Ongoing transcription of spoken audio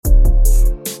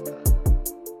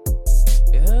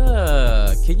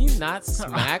not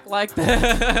smack like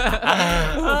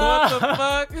that?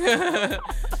 What the fuck?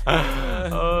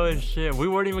 Oh shit, we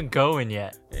weren't even going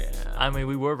yet. Yeah. I mean,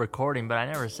 we were recording, but I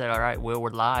never said, all right, Will, we're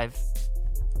live.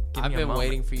 Give I've me a been moment.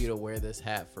 waiting for you to wear this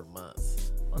hat for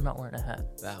months. I'm not wearing a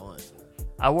hat. That one.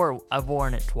 I've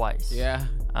worn it twice. Yeah.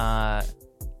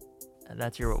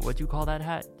 That's your, what do you call that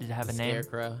hat? Did it have a name?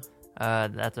 Scarecrow.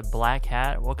 That's a black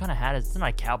hat. What kind of hat is it? It's not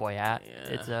a cowboy hat. Yeah.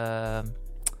 It's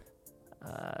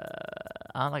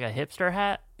like a hipster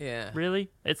hat. Yeah.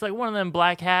 Really? It's like one of them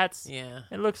black hats. Yeah.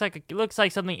 It looks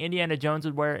like something Indiana Jones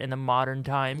would wear in the modern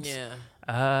times. Yeah.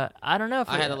 I don't know if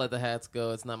I had to let the hats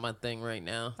go. It's not my thing right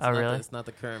now. Really? It's not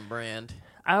the current brand.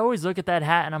 I always look at that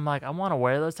hat and I'm like, I want to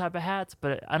wear those type of hats,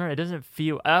 but I don't know. It doesn't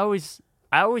feel. I always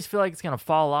feel like it's gonna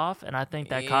fall off, and I think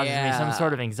that causes me some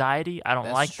sort of anxiety. I don't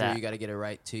That's like true. that. You got to get it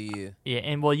right to you. Yeah,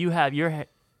 and well, you have your hair.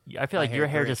 I feel like your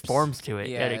hair just grips. forms to it.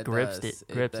 Yeah, it grips does.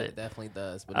 it. Grips It it. definitely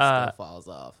does, but it still falls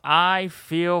off. I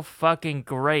feel fucking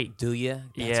great. Do you?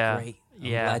 That's Yeah. great. I'm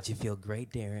Yeah. glad you feel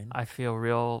great, Darren. I feel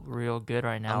real good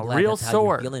right now. I'm glad Real that's how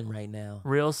sore. you're feeling right now.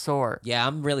 Real sore. Yeah,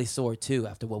 I'm really sore too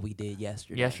after what we did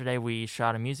yesterday. Yesterday we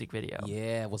shot a music video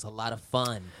Yeah, it was a lot of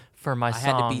fun. for my I song.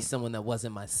 had to be someone that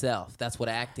wasn't myself. That's what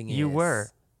acting is. You were.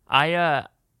 I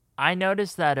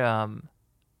noticed that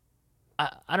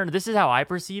I don't know. This is how I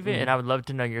perceive it, and I would love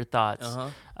to know your thoughts.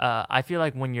 I feel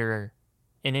like when you're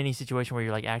in any situation where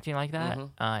you're like acting like that,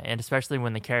 and especially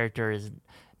when the character is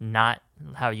not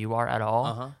how you are at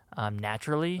all,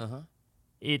 naturally,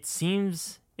 it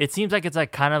seems like it's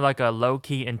like kind of like a low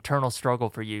key internal struggle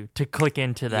for you to click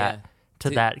into that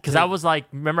that because I was like,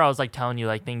 remember I was like telling you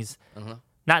like things.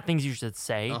 Not things you should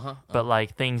say, but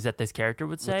like things that this character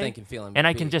would say. Think and feeling and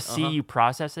I would can be. just see you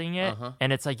processing it,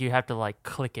 and it's like you have to like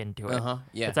click into it.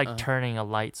 Yeah, It's like turning a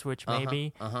light switch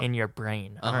maybe in your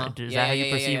brain. I don't know. Is Yeah, that how you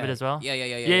yeah, perceive yeah. it as well?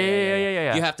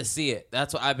 Yeah. You have to see it.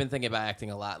 That's what I've been thinking about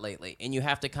acting a lot lately, and you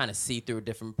have to kind of see through a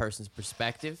different person's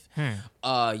perspective.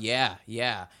 Yeah.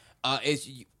 It's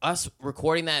us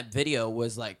recording that video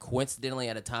was like coincidentally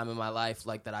at a time in my life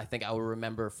like that I think I will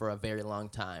remember for a very long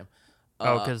time.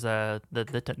 Because the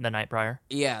night prior.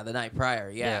 Yeah, the night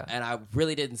prior. Yeah. And I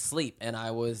really didn't sleep, and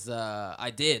I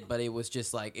did, but it was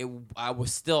just like I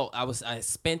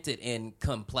spent it in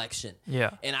complexion.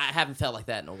 Yeah. And I haven't felt like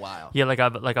that in a while. Yeah, like I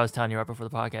was telling you right before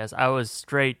the podcast, I was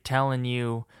straight telling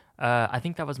you. I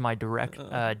think that was my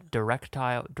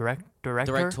directorial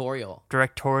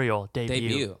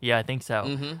debut. Yeah, I think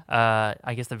so.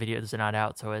 I guess the videos are not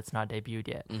out, so it's not debuted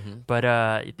yet. But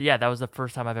yeah, that was the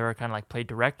first time I've ever kind of like played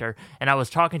director, and I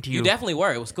was talking to you. You definitely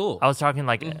were. It was cool. I was talking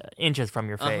like inches from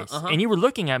your face, and you were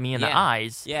looking at me in the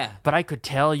eyes. Yeah. But I could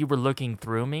tell you were looking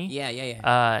through me.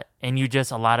 Yeah. And you just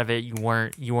a lot of it you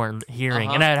weren't hearing,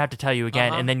 and I'd have to tell you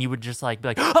again, and then you would just like be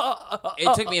like,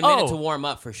 It took me a minute to warm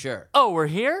up for sure. Oh, we're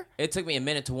here. It took me a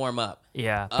minute to warm up.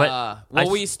 Yeah, but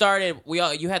we started.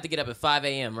 You had to get up at 5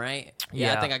 a.m. right?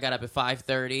 Yeah. I think I got up at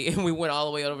 5:30, and we went all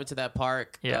the way over to that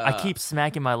park. Yeah, I keep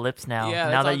smacking my lips now. Yeah,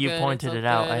 now it's that all you good, pointed it's it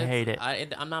all out, good. I hate it.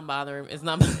 I'm not bothering. It's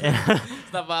not.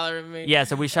 It's not bothering me. Yeah,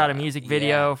 so we shot a music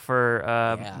video for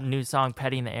Yeah. new song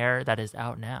 "Petty in the Air" that is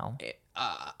out now.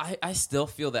 I still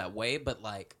feel that way, but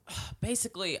like,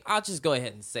 basically, I'll just go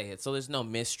ahead and say it, so there's no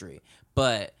mystery.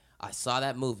 But I saw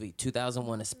that movie,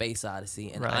 2001: A Space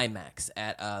Odyssey, in IMAX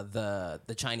at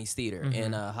the Chinese Theater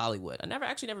in Hollywood. I never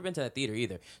been to that theater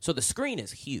either, so the screen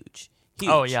is huge.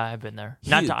 Oh yeah, I've been there.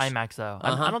 Not to Huge. IMAX though.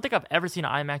 I don't think I've ever seen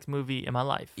an IMAX movie in my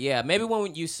life. Yeah, maybe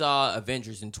when you saw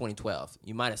Avengers in 2012,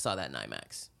 you might have saw that in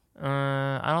IMAX.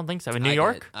 I don't think so. In New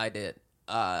York? I did.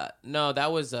 No,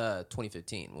 that was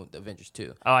 2015 with Avengers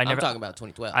 2. Oh, I'm talking about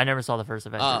 2012. I never saw the first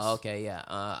Avengers. Oh, okay, yeah.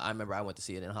 I remember I went to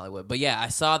see it in Hollywood. But yeah, I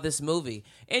saw this movie.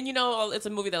 And, it's a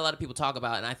movie that a lot of people talk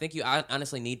about. And I think I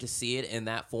honestly need to see it in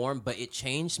that form. But it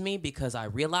changed me because I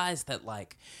realized that,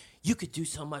 like, you could do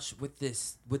so much with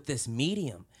this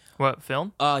medium. What,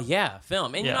 film? Yeah,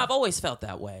 film. And, Yeah. I've always felt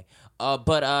that way.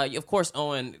 But of course,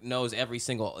 Owen knows every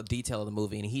single detail of the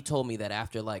movie. And he told me that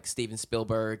after, like, Steven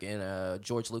Spielberg and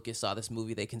George Lucas saw this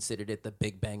movie, they considered it the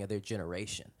Big Bang of their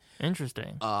generation.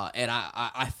 Interesting. And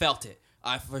I felt it.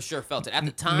 I for sure felt it. At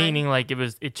the time... Meaning, like,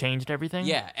 it changed everything?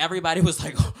 Yeah, everybody was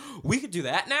like, oh, we could do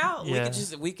that now? Yeah.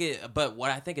 We could... But what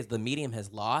I think is the medium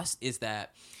has lost is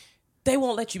that they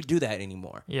won't let you do that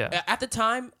anymore. Yeah. At the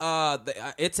time,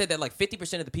 it said that like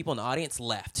 50% of the people in the audience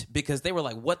left because they were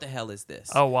like, what the hell is this?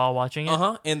 Oh, while watching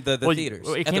it? In the Well, theaters.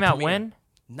 It at came the out premiere. when?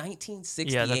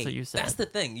 1968. Yeah, that's what you said. That's the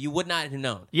thing. You would not have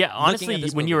known. Yeah, honestly,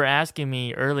 when you were asking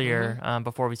me earlier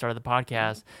before we started the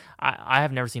podcast, I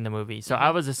have never seen the movie. So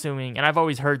I was assuming, and I've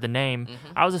always heard the name,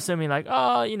 I was assuming like,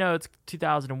 oh, it's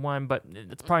 2001, but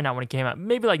it's probably not when it came out.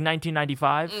 Maybe like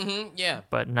 1995. Yeah.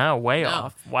 But no, way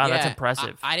off. Wow, that's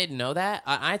impressive. I didn't know that.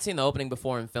 I had seen the opening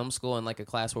before in film school in like a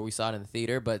class where we saw it in the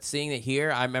theater, but seeing it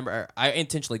here, I remember I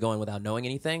intentionally going without knowing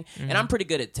anything, and I'm pretty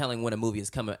good at telling when a movie has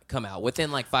come out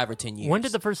within like 5 or 10 years. When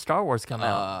did the first Star Wars come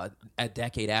out? A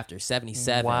decade after,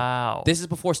 77. Wow. This is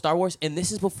before Star Wars, and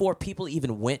this is before people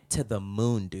even went to the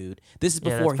moon, dude. This is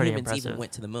before humans even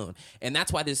went to the moon. And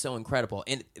that's why this is so incredible.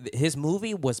 And his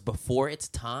movie was before its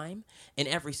time in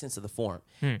every sense of the form.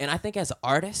 And I think as an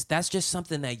artist, that's just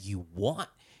something that you want.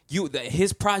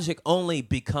 His project only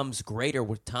becomes greater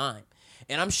with time.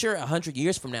 And I'm sure 100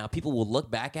 years from now, people will look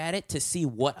back at it to see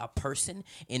what a person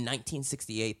in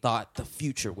 1968 thought the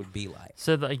future would be like.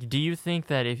 So, like, do you think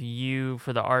that if you,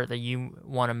 for the art that you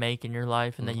want to make in your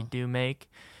life and that you do make,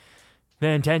 the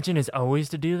intention is always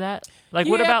to do that? Like,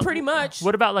 yeah, what about pretty much?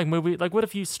 What about like movie? Like, what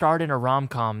if you starred in a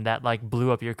rom-com that like blew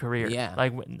up your career? Yeah,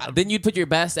 like then you'd put your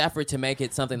best effort to make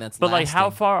it something that's. But lasting. like, how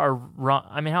far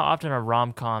are how often are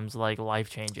rom-coms like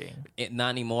life-changing? Not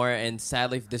anymore, and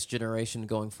sadly, this generation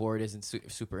going forward isn't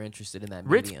super interested in that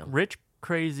medium. Rich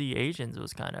Crazy Asians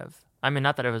was kind of. I mean,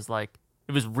 not that it was like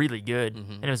it was really good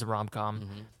and it was a rom-com,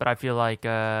 but I feel like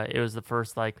it was the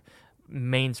first like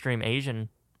mainstream Asian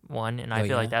one, and I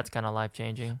feel like that's kind of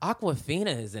life-changing.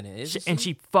 Awkwafina is in it, and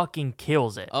she fucking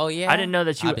kills it. Oh yeah, I didn't know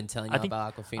that she. I've been telling you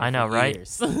about Awkwafina. I know, for right? Years.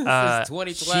 Since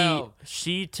 2012.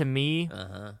 She to me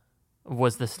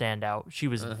was the standout. She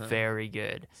was very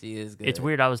good. She is good. It's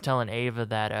weird. I was telling Ava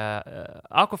that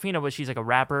Awkwafina, she's like a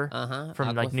rapper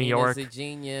from like New York. Awkwafina's a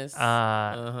genius.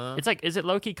 It's like, is it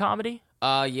low-key comedy?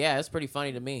 Yeah, it's pretty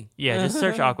funny to me. Yeah, just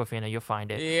search Awkwafina, you'll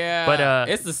find it. Yeah, but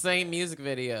it's the same music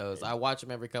videos. I watch them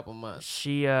every couple months.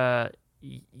 She, I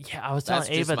was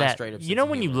telling Ava that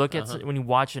when you look at when you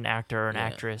watch an actor or an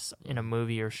actress in a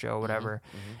movie or show, or whatever,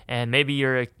 and maybe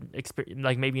you're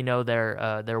like maybe you know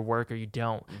their work or you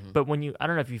don't, but when I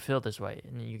don't know if you feel this way,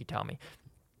 and you can tell me,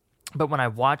 but when I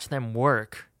watch them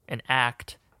work and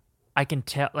act, I can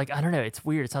tell, like, I don't know, it's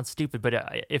weird, it sounds stupid, but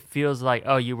it feels like,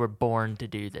 oh, you were born to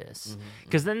do this.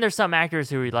 Because then there's some actors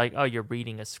who are like, oh, you're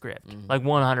reading a script. Like,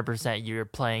 100% you're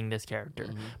playing this character.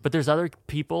 But there's other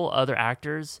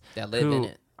actors that live in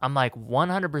it. I'm like,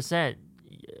 100%,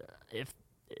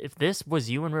 if this was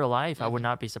you in real life, I would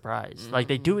not be surprised. Like,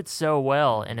 they do it so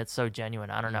well, and it's so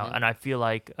genuine. I don't know. And I feel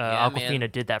like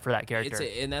Awkwafina did that for that character.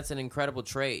 And that's an incredible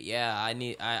trait. Yeah,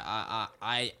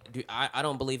 I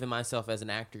don't believe in myself as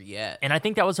an actor yet. And I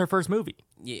think that was her first movie.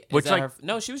 Yeah,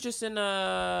 no, she was just in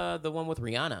the one with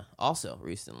Rihanna also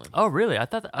recently. Oh, really? I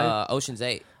thought Ocean's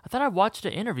 8. I thought I watched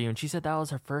an interview and she said that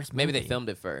was her first movie. Maybe they filmed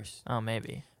it first. Oh,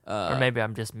 maybe. Or maybe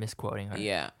I'm just misquoting her.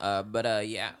 Yeah,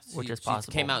 which is She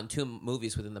possible. came out in 2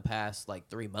 movies within the past like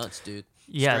 3 months, dude.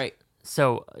 Yeah. Straight.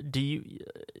 So, do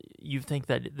you think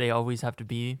that they always have to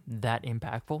be that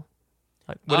impactful?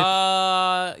 Like,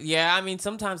 yeah. I mean,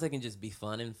 sometimes they can just be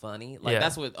fun and funny. Like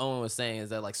that's what Owen was saying, is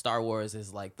that like Star Wars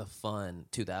is like the fun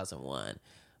 2001.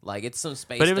 Like, it's some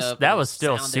space stuff. But that was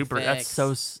still super. Effects.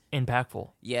 That's so impactful.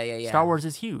 Yeah. Star Wars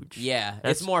is huge. Yeah,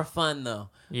 it's more fun though.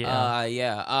 Yeah.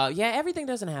 Everything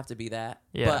doesn't have to be that.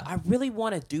 Yeah. But I really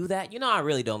want to do that. I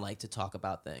really don't like to talk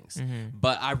about things.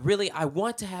 But I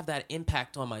want to have that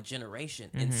impact on my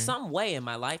generation in some way in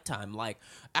my lifetime. Like,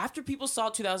 after people saw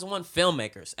 2001,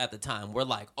 filmmakers at the time were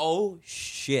like, oh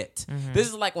shit. This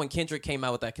is like when Kendrick came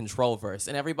out with that Control verse,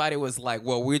 and everybody was like,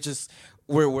 well, we're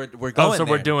going so there.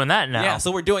 we're doing that now. Yeah,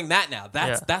 so we're doing that now.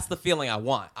 That's the feeling I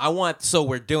want. So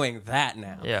we're doing that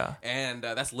now. Yeah. And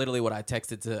that's literally what I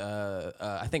texted to,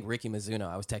 I think Ricky Mizuno.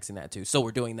 I was texting that too. So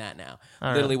we're doing that now.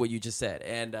 Literally what you just said.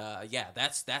 And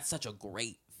that's such a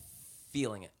great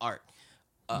feeling in art.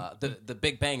 The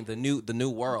Big Bang, the new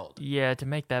world. Yeah, to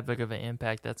make that big of an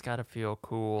impact, that's got to feel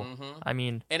cool. I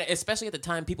mean, and especially at the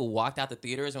time, people walked out the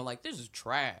theaters and were like, "This is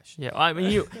trash." Yeah, I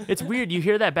mean, it's weird. You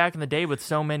hear that back in the day with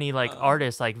so many like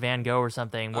artists, like Van Gogh or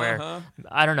something. Where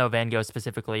I don't know Van Gogh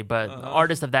specifically, but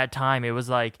artists of that time, it was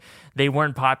like they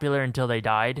weren't popular until they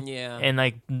died. Yeah, and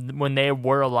like when they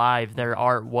were alive, their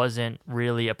art wasn't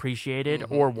really appreciated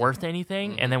or worth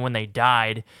anything. And then when they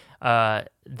died,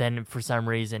 then for some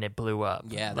reason it blew up.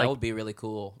 Yeah, that would be really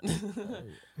cool.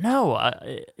 No,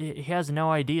 he has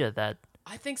no idea that.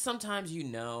 I think sometimes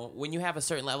when you have a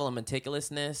certain level of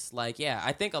meticulousness, like,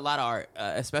 I think a lot of art,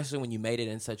 especially when you made it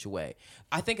in such a way,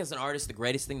 I think as an artist, the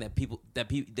greatest thing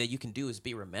that you can do is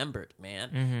be remembered,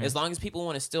 man. As long as people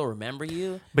want to still remember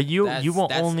you. But you will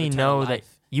only know that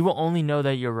You will only know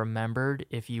that you're remembered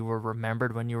if you were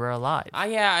remembered when you were alive.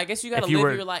 Yeah, I guess you got to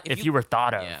live your life. If you were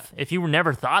thought of. Yeah. If you were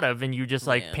never thought of and you just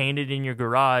painted in your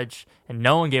garage and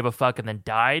no one gave a fuck and then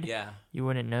died, you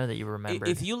wouldn't know that you were remembered.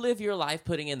 If you live your life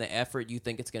putting in the effort you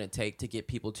think it's going to take to get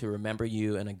people to remember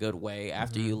you in a good way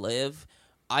after you live,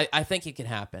 I think it can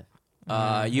happen.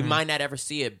 You might not ever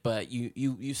see it, but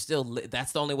you still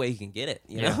that's the only way you can get it,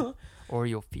 you know? Or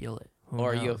you'll feel it.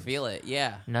 You'll feel it,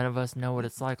 yeah. None of us know what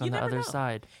it's like on the other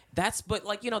side. But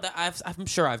I'm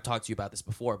sure I've talked to you about this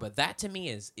before, but that to me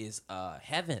is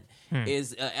heaven,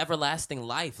 is everlasting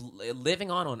life,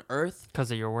 living on earth because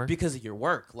of your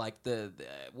work. Like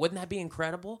wouldn't that be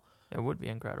incredible? It would be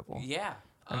incredible. Yeah,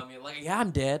 I mean,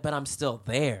 I'm dead, but I'm still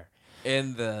there.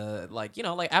 And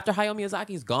after Hayao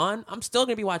Miyazaki's gone, I'm still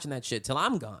gonna be watching that shit till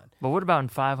I'm gone. But what about in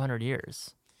 500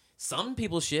 years? Some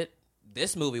people shit.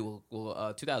 This movie will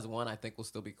 2001, I think, will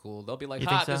still be cool. They'll be like,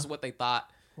 this is what they thought.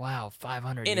 Wow,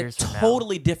 500 years from now. In a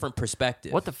totally different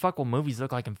perspective. What the fuck will movies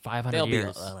look like in 500 years?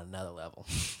 They'll be on another level.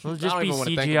 Will it just be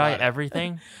CGI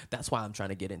everything? That's why I'm trying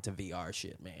to get into VR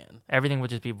shit, man. Everything will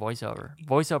just be voiceover.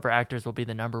 Voiceover actors will be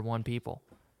the number one people.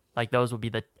 Like, those would be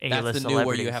the A-list celebrities. That's the new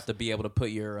where you have to be able to put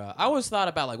your... I always thought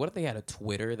about, like, what if they had a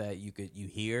Twitter that you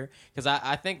hear? Because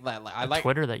I think that... I like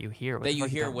Twitter that you hear. That you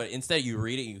hear what... Instead of you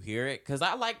read it, you hear it. Because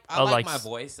I like my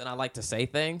voice, and I like to say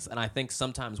things. And I think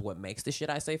sometimes what makes the shit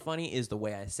I say funny is the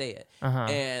way I say it. Uh-huh.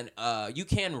 And you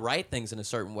can write things in a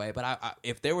certain way. But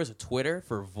if there was a Twitter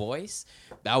for voice,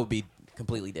 that would be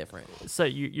completely different. So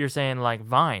you're saying, like,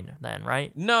 Vine, then,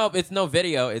 right? No, it's no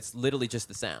video. It's literally just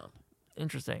the sound.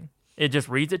 Interesting. It just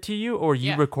reads it to you, or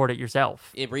you record it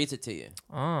yourself? It reads it to you.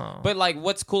 Oh. But, like,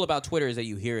 what's cool about Twitter is that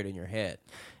you hear it in your head.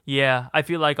 Yeah, I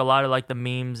feel like a lot of, like, the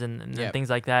memes and things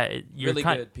like that,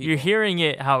 you're hearing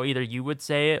it how either you would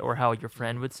say it or how your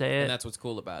friend would say it. And that's what's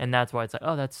cool about it. And that's why it's like,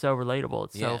 oh, that's so relatable.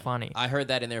 It's so funny. I heard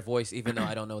that in their voice, even though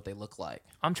I don't know what they look like.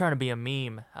 I'm trying to be a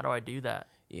meme. How do I do that?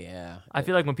 Yeah. I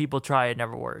feel like when people try, it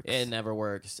never works. It never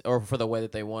works. Or for the way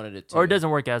that they wanted it to. Or it doesn't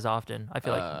work as often. I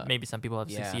feel like maybe some people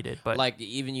have succeeded. But like,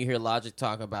 even you hear Logic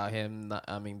talk about him,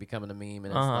 becoming a meme, and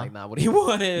it's like not what he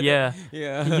wanted. Yeah.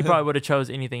 He probably would have chose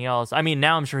anything else. I mean,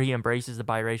 now I'm sure he embraces the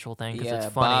biracial thing because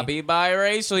it's funny. Bobby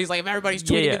biracial. He's like, everybody's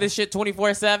tweeting me this shit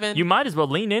 24/7. You might as well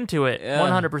lean into it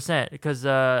 100%. Because,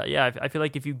 I feel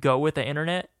like if you go with the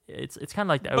internet, it's kind of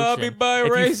like the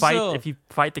ocean. If you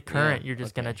fight the current, you're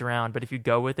just gonna drown. But if you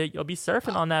go with it, you'll be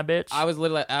surfing on that bitch. I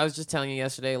was just telling you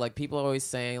yesterday, like, people are always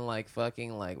saying, like,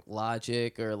 fucking, like,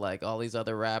 Logic or, like, all these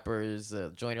other rappers,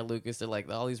 Joyner Lucas, they're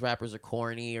like, all these rappers are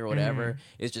corny or whatever.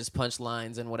 It's just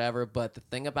punchlines and whatever. But the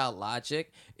thing about Logic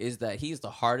is that he's the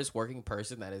hardest working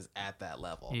person that is at that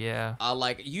level. Yeah.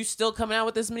 Like, you still coming out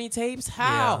with this many tapes?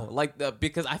 How? Yeah. Like,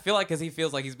 because I feel like he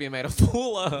feels like he's being made a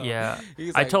fool of. Yeah.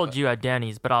 I told you at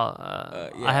Denny's, but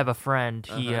I have a friend.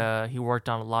 He worked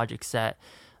on a Logic set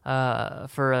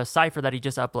for a cipher that he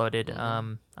just uploaded.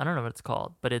 I don't know what it's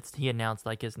called, but he announced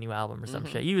like his new album or some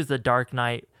shit. He was the Dark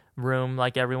Knight room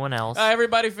like everyone else.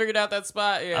 Everybody figured out that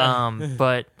spot. Yeah.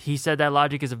 But he said that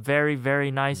Logic is a very,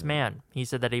 very nice man. He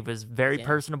said that he was very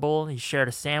personable. He shared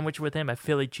a sandwich with him, a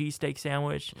Philly cheesesteak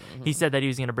sandwich. He said that he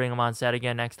was going to bring him on set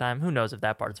again next time. Who knows if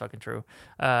that part's fucking true?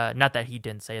 Not that he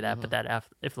didn't say that, but that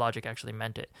if Logic actually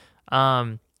meant it.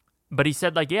 But he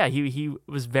said, like, he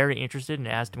was very interested and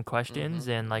asked him questions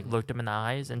and, like, looked him in the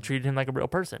eyes and treated him like a real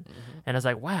person. And I was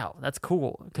like, wow, that's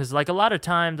cool. Because, like, a lot of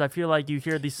times I feel like you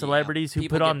hear these celebrities who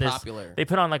put on this, popular. They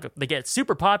put on, like, they get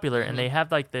super popular and they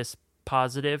have, like, this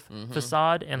positive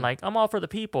facade and, like, I'm all for the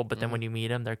people. But then when you meet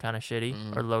them, they're kind of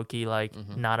shitty or low-key, like,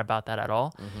 not about that at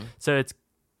all. So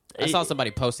I saw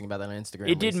somebody posting about that on Instagram.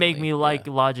 It did make me like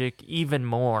Logic even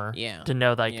more. To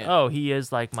know, like, oh, he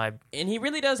is like my... And he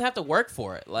really does have to work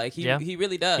for it. Like, he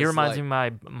really does. He reminds me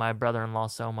of my brother-in-law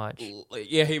so much.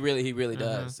 Yeah, he really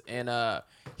does. And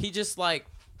he just, like...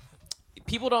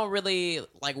 People don't really,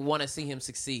 like, want to see him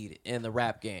succeed in the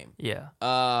rap game. Yeah.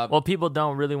 Well, people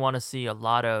don't really want to see a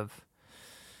lot of...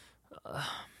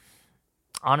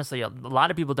 Honestly, a lot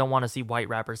of people don't want to see white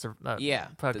rappers fucking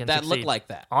that succeed. Look like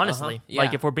that. Honestly,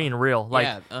 like, if we're being real,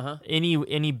 like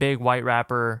any big white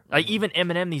rapper, like even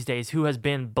Eminem these days, who has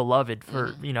been beloved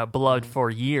for for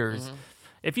years.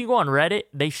 If you go on Reddit,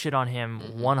 they shit on him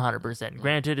 100%.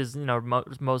 Granted, his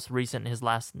most recent, his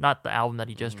last, not the album that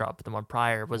he just dropped, but the one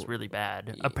prior was really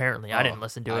bad. Apparently, I didn't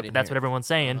listen to it, but that's what everyone's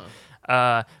saying.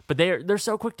 But they're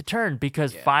so quick to turn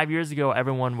because 5 years ago,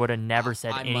 everyone would have never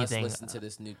said anything. I must listen to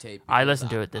this new tape. I listened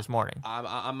to it this morning.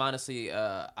 I'm honestly,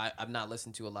 I've not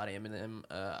listened to a lot of Eminem.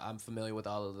 I'm familiar with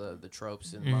all of the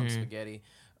tropes and Long Spaghetti.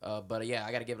 But yeah,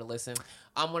 I gotta give it a listen.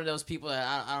 I'm one of those people that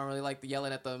I don't really like the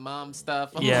yelling at the mom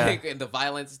stuff, and the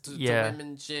violence to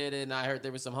women shit. And I heard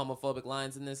there was some homophobic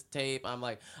lines in this tape. I'm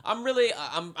like, I'm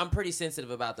pretty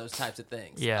sensitive about those types of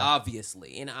things. Yeah,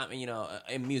 obviously, and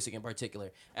in music in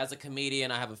particular. As a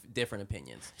comedian, I have different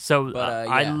opinions. So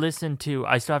I listened to.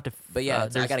 I still have to. But yeah,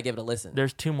 I gotta give it a listen.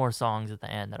 There's 2 more songs at the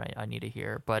end that I need to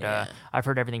hear. But I've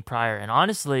heard everything prior, and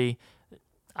honestly,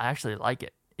 I actually like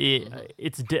it.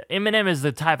 Eminem is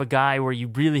the type of guy where you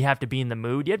really have to be in the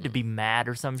mood. You have to be mad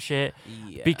or some shit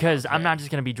because I'm not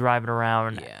just gonna be driving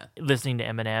around listening to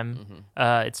Eminem.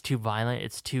 It's too violent.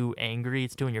 It's too angry.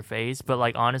 It's too in your face. But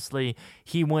like honestly,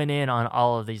 he went in on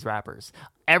all of these rappers.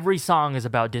 Every song is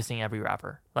about dissing every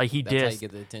rapper. Like he dissed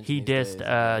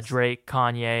Drake,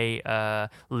 Kanye,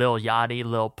 Lil Yachty,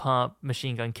 Lil Pump,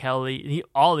 Machine Gun Kelly,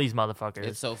 all these motherfuckers.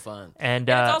 It's so fun. And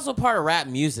it's also part of rap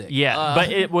music. Yeah,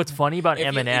 but what's funny about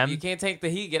Eminem... if you can't take the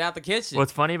heat, get out the kitchen.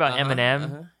 What's funny about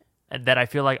Eminem that I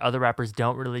feel like other rappers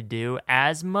don't really do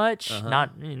as much,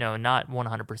 not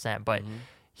 100%, but...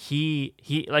 He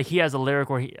has a lyric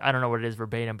where I don't know what it is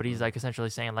verbatim, but he's like essentially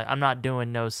saying like, I'm not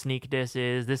doing no sneak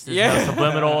disses. This is no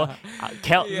subliminal.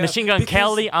 Machine Gun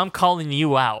Kelly, I'm calling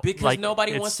you out because like,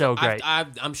 nobody wants. So great.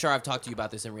 I'm sure I've talked to you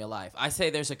about this in real life. I say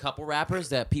there's a couple rappers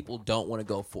that people don't want to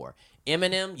go for.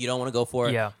 Eminem, you don't want to go for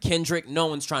it. Yeah. Kendrick, no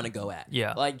one's trying to go at.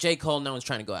 Yeah. Like J. Cole, no one's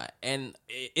trying to go at. And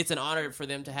it's an honor for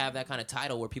them to have that kind of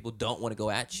title where people don't want to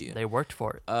go at you. They worked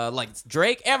for it. Like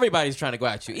Drake, everybody's trying to go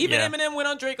at you. Even Eminem went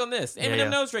on Drake on this. Eminem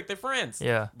knows Drake. They're friends.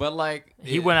 Yeah. But like...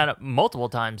 He went at it multiple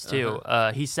times too.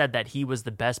 He said that he was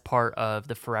the best part of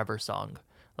the Forever song.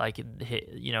 Like,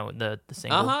 the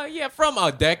single. Yeah, from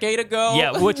a decade ago.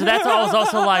 Yeah, which that's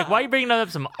also like, why are you bringing up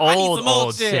some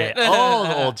old shit?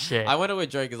 Old shit. I wonder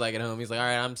what Drake is like at home. He's like, all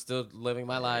right, I'm still living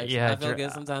my life. Yeah, I feel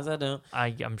good. Sometimes I don't.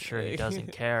 I'm sure he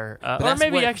doesn't care. Or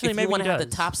maybe if you want to have the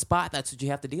top spot, that's what you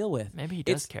have to deal with. Maybe he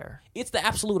does care. It's the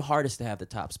absolute hardest to have the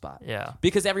top spot. Yeah.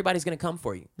 Because everybody's going to come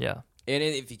for you. Yeah. And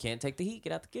if you can't take the heat,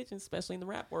 get out the kitchen, especially in the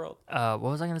rap world. What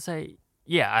was I going to say?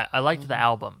 Yeah, I liked the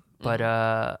album. But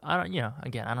I don't,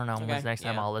 again, I don't know when's the next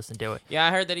time I'll listen to it. Yeah,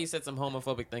 I heard that he said some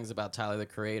homophobic things about Tyler the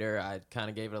Creator. I kind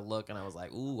of gave it a look, and I was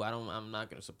like, "Ooh, I'm not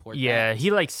gonna support." Yeah, that.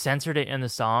 He like censored it in the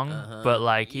song, but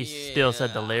like he still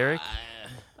said the lyric.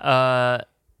 I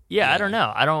don't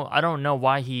know. I don't know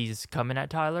why he's coming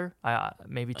at Tyler.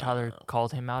 Maybe Tyler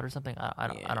called him out or something. I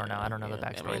don't know. I don't know the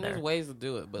backstory. I mean, there's ways to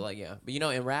do it, but like but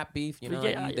in rap beef,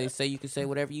 they say you can say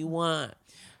whatever you want.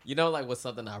 Like what's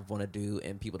something I want to do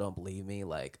and people don't believe me?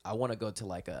 Like I want to go to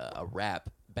like a rap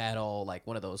battle, like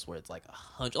one of those where it's like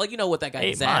 100, like what that guy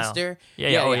 8 Disaster.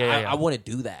 Yeah. I want to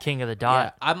do that. King of the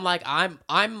Dot. Yeah, I'm like I'm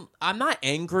not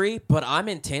angry, but I'm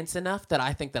intense enough that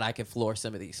I think that I can floor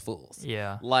some of these fools.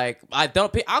 Yeah. Like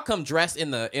I'll come dressed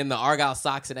in the Argyle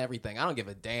socks and everything. I don't give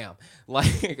a damn.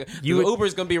 Like the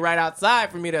Uber's gonna be right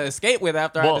outside for me to escape with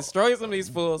after I destroy some of these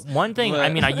fools. One thing, I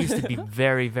mean, I used to be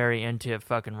very, very into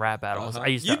fucking rap battles. I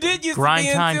used to Grind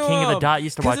to Time, King of the Dot.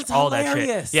 Used to watch all hilarious.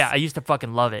 That shit. Yeah, I used to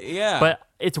fucking love it. Yeah. But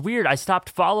it's weird. I stopped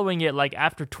following it like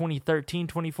after 2013,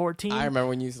 2014. I remember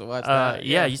when you used to watch that.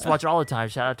 Yeah, I used to watch it all the time.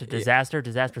 Shout out to Disaster.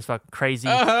 Disaster's fucking crazy.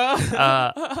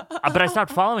 But I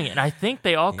stopped following it, and I think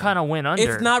they all kind of went under.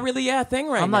 It's not really a thing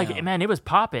right now. I'm like, man, it was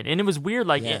popping, and it was weird.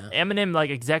 Like Eminem,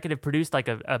 like executive produced like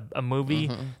a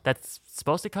movie that's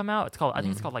supposed to come out. It's called, I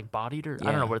think it's called like Bodied or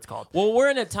I don't know what it's called. Well,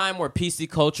 we're in a time where PC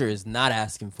culture is not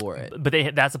asking for it. But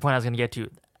that's the point I was going to get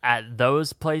to. At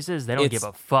those places, they don't give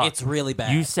a fuck. It's really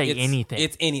bad. You say anything.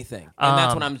 It's anything. And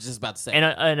that's what I'm just about to say.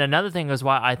 And another thing is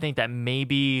why I think that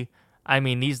maybe, I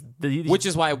mean, these which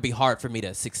is why it would be hard for me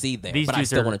to succeed there, but I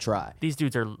still want to try. These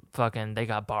dudes are fucking, they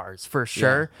got bars, for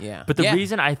sure. Yeah. But the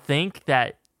reason I think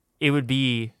that it would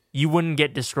be, you wouldn't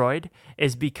get destroyed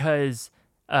is because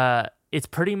it's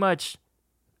pretty much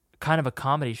kind of a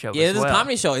comedy show. Yeah, it's a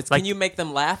comedy show. It's like, can you make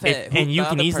them laugh and you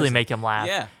can easily make them laugh.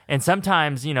 Yeah. And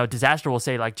sometimes, Disaster will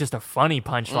say like just a funny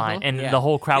punchline and the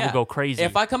whole crowd will go crazy.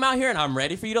 If I come out here and I'm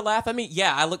ready for you to laugh at me,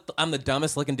 I'm the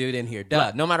dumbest looking dude in here.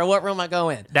 Duh. No matter what room I go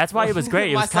in. That's why it was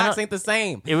great. It My was socks ain't the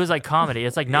same. It was like comedy.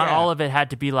 It's like not all of it had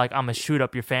to be like I'm gonna shoot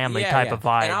up your family type of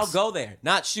vibes. And I'll go there.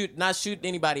 Not shoot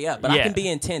anybody up. But I can be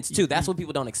intense too. That's what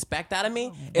people don't expect out of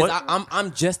me.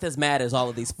 I'm just as mad as all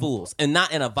of these fools. And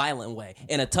not in a violent way.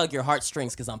 In a tug your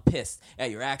heartstrings because I'm pissed at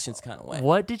your actions kind of way.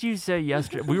 What did you say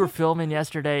yesterday? We were filming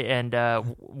yesterday say?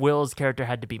 And Will's character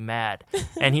had to be mad,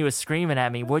 and he was screaming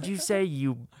at me. What'd you say,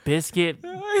 you biscuit?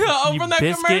 Oh, you from that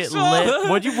biscuit commercial. lip?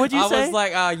 What'd you say? I was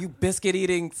like, you biscuit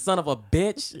eating son of a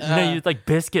bitch. No, you like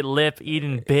biscuit lip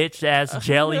eating bitch ass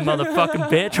jelly motherfucking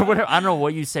bitch or whatever. I don't know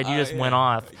what you said. You just went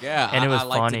off. Yeah, and it was I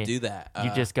like funny. to do that.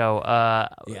 You just go.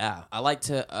 Yeah, I like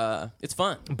to. It's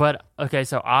fun. But okay,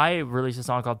 so I released a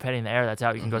song called "Petty in the Air." That's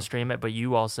out. You can go stream it. But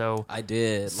you also, I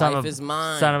did. Life is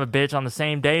mine. Son of a bitch on the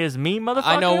same day as me, motherfucker.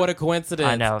 I know, what a coincidence.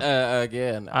 I know.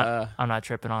 Again, I'm not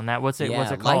tripping on that. What's it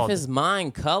called? Life is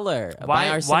Mine. Color.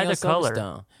 Why the color?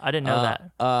 Silverstone. I didn't know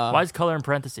that. Why is color in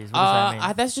parentheses? What does that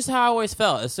mean? That's just how I always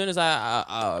felt. As soon as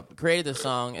I created the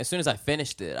song, as soon as I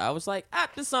finished it, I was like,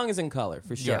 this song is in color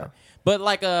for sure. Yeah. But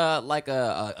like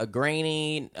a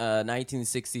grainy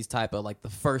 1960s type of, like the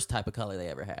first type of color they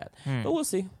ever had. But we'll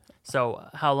see. So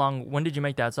when did you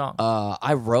make that song?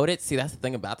 I wrote it. See, that's the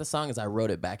thing about the song is I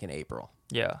wrote it back in April.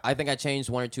 Yeah. I think I changed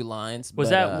one or two lines. Was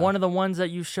that one of the ones that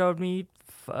you showed me?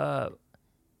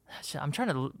 I'm trying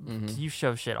to. You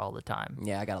show shit all the time.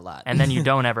 Yeah, I got a lot. And then you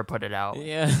don't ever put it out.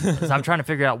 Yeah. So I'm trying to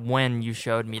figure out when you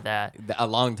showed me that. A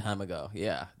long time ago.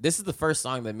 Yeah. This is the first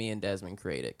song that me and Desmond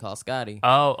created called Scotty.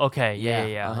 Oh, okay.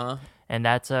 Yeah. Uh-huh. And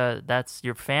that's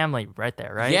your family right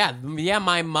there, right? Yeah.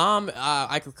 My mom,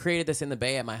 I created this in the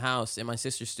Bay at my house in my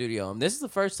sister's studio. And this is the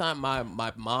first time my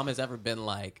mom has ever been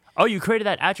like. Oh, you created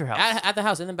that at your house? At the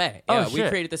house in the Bay. Oh, yeah, shit. We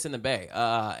created this in the Bay.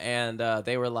 And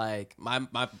they were like, my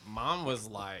mom was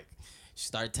like, she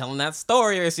started telling that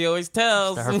story as she always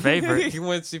tells. It's her favorite.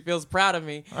 When she feels proud of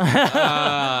me.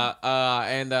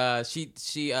 And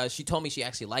she told me she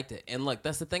actually liked it. And look,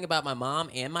 that's the thing about my mom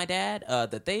and my dad,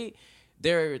 that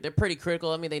they're pretty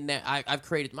critical. I mean, I've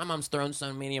created. My mom's thrown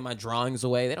so many of my drawings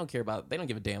away. They don't give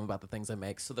a damn about the things I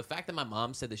make. So the fact that my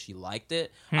mom said that she liked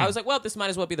it, I was like, well, this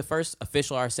might as well be the first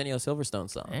official Arsenio Silverstone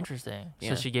song. Interesting. Yeah.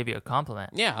 So she gave you a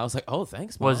compliment. Yeah, I was like, oh,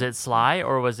 thanks, Mom. Was it sly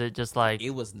or was it just like?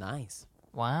 It was nice.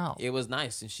 Wow. It was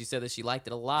nice, and she said that she liked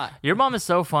it a lot. Your mom is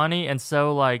so funny and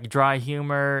so like dry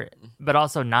humor, but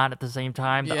also not at the same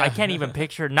time. Yeah. I can't even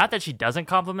picture. Not that she doesn't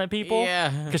compliment people,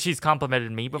 because she's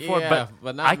complimented me before, but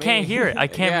not I me. can't hear it. I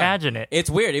can't imagine it. It's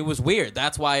weird. It was weird.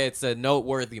 That's why it's a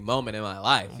noteworthy moment in my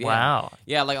life. Yeah. Wow.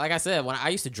 Yeah, like I said, when I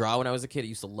used to draw when I was a kid, I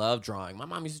used to love drawing. My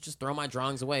mom used to just throw my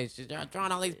drawings away. She's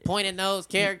drawing all these pointed nose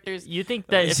characters. You think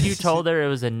that if you told her it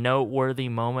was a noteworthy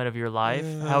moment of your life,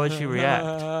 how would she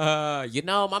react?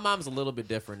 My mom's a little bit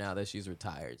different now that she's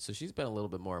retired, so she's been a little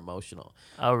bit more emotional.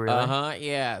 Oh, really?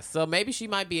 Yeah. So maybe she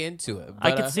might be into it. But,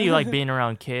 I could see like being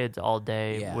around kids all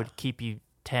day Yeah. would keep you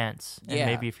tense, and Yeah.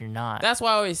 maybe if you're not. That's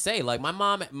why I always say, like, my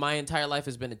mom, my entire life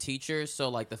has been a teacher, so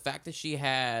like the fact that she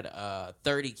had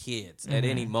 30 kids at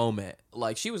any moment,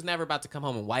 like she was never about to come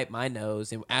home and wipe my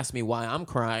nose and ask me why I'm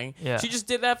crying. Yeah. She just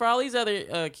did that for all these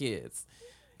other kids.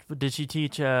 Did she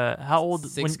teach? How old?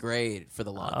 Sixth grade for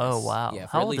the longest. Oh, wow. Yeah,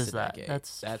 for How at old least is a that? decade.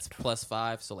 That's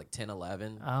 +5, so like 10,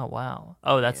 11. Oh, wow.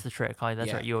 Oh, that's the trick. Oh, that's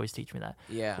Yeah. right. You always teach me that.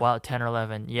 Yeah. Wow, 10 or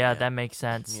 11. Yeah, that makes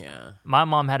sense. Yeah. My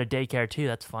mom had a daycare too.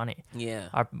 That's funny. Yeah.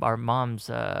 Our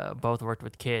moms both worked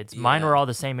with kids. Mine were all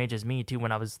the same age as me too.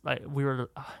 When I was like,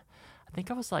 I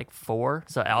think I was like 4.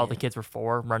 So all the kids were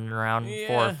 4, running around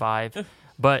 4 or 5.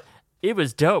 But it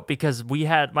was dope because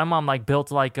my mom like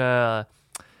built like a.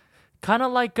 Kind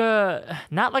of like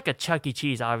not like a Chuck E.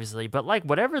 Cheese, obviously, but like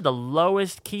whatever the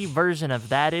lowest key version of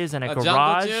that is in a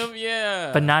garage. Jungle gym, yeah.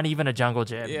 But not even a jungle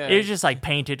gym. Yeah. It was just like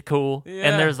painted cool, Yeah.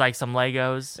 and there's like some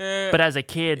Legos. Yeah. But as a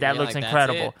kid, that You're looks like,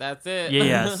 incredible. That's it.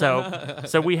 Yeah.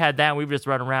 So we had that. And we would just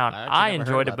run around. I I actually never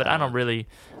enjoyed heard it, but about I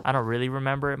that don't really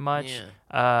remember it much.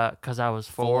 Yeah. Because I was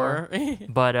 4.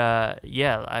 But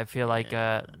yeah, I feel like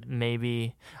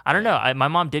maybe I don't know. My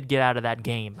mom did get out of that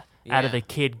game. Out of Yeah. the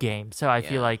kid game, so I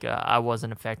feel like I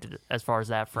wasn't affected as far as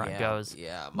that front goes.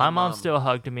 Yeah, my mom still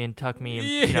hugged me and tucked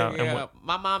me, and and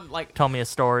my mom like told me a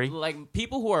story. Like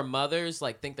people who are mothers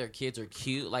like think their kids are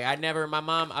cute. Like my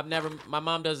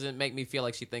mom doesn't make me feel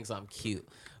like she thinks I'm cute.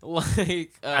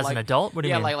 Like As an adult, what do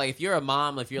you mean? like if you're a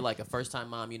mom, if you're like a first time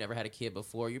mom, you never had a kid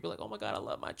before, you'd be like, oh my god, I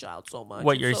love my child so much.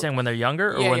 What you're saying when they're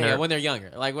younger, or when they're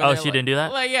younger? Like when Oh, they're, she didn't do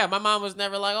that? Like my mom was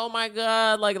never like, oh my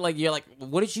god, like you're like,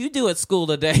 what did you do at school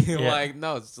today? Like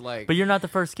no, it's like. But you're not the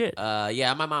first kid.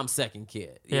 Yeah, my mom's second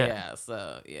kid. Yeah.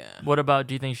 So yeah. What about?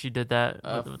 Do you think she did that?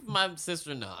 My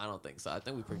sister, no, I don't think so. I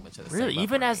think we pretty much had the Really,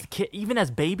 same even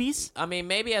as babies? I mean,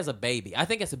 maybe as a baby. I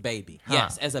think as a baby.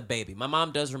 Yes, as a baby. My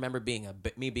mom does remember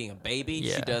me being a baby,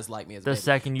 she does like me as a baby. The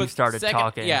second you started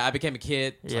talking. Yeah, I became a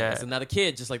kid. Yeah. It's another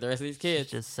kid, just like the rest of these kids.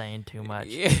 She's just saying too much.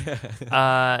 Yeah.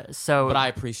 But I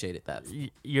appreciated that.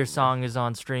 Your song is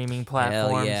on streaming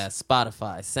platforms. Hell yeah.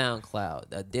 Spotify, SoundCloud,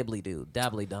 Dibbly-doo,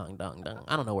 Dabbly-dong-dong-dong.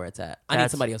 I don't know where it's at. I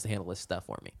need somebody else to handle this stuff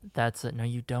for me. That's it. No,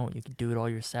 you don't. You can do it all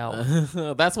yourself.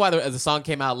 That's why the song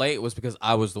came out late, was because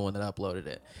I was the one that uploaded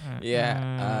it.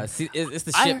 Yeah. See, it's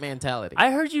the shit mentality.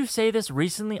 I heard you say this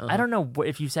recently. I don't know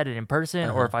if you said it in person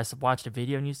or if I watched a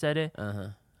video and you said it.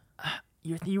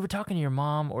 You were talking to your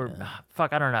mom or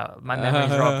fuck, I don't know. My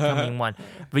memories are all becoming one.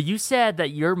 But you said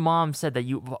that your mom said that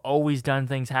you've always done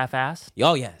things half-assed.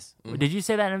 Oh, yes. Did you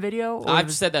say that in a video?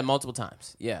 I've said that multiple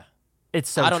times. Yeah. It's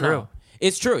so I don't true. know.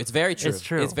 It's true. It's very true. It's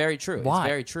true. It's very true. Why? It's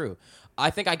very true. I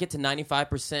think I get to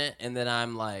 95% and then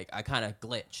I'm like, I kind of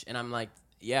glitch and I'm like,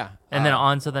 yeah. And then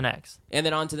on to the next. And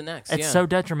then on to the next. It's so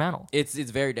detrimental. It's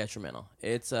very detrimental.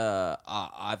 It's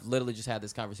I've literally just had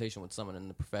this conversation with someone in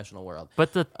the professional world.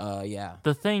 But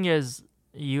the thing is,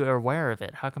 you are aware of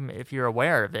it. How come if you're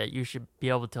aware of it, you should be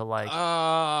able to like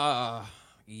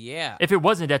yeah. If it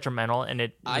wasn't detrimental and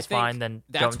it was fine, then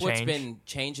that's don't what's change. been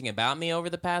changing about me over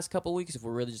the past couple weeks. If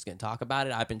we're really just going to talk about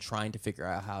it, I've been trying to figure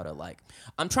out how to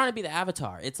I'm trying to be the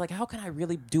avatar. It's like, how can I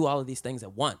really do all of these things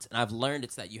at once? And I've learned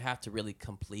it's that you have to really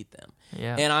complete them.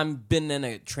 Yeah. And I've been in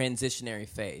a transitionary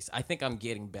phase. I think I'm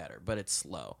getting better, but it's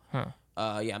slow. Huh.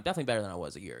 Yeah, I'm definitely better than I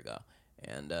was a year ago,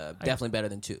 and definitely better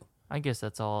than 2. I guess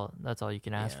that's all you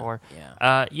can ask for.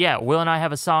 Yeah. Will and I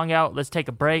have a song out. Let's take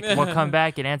a break. We'll come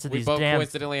back and answer these We both damn...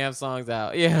 coincidentally have songs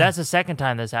out. Yeah. That's the second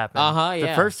time this happened.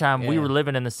 Yeah. The first time we were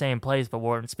living in the same place but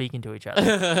weren't speaking to each other.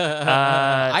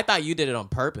 I thought you did it on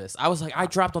purpose. I was like, I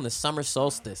dropped on the summer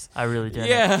solstice. I really did.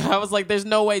 Yeah. I was like, there's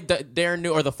no way Darren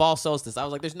knew, or the fall solstice. I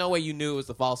was like, there's no way you knew it was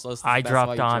the fall solstice. I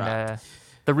dropped on...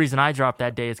 the reason I dropped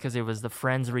that day is because it was the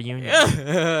Friends reunion.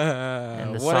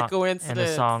 And what a coincidence. And the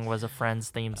song was a Friends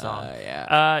theme song.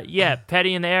 Yeah.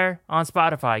 Petty in the Air on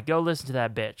Spotify. Go listen to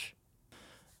that bitch.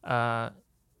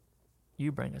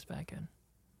 You bring us back in.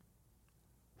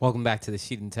 Welcome back to the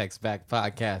Sheet and Text Back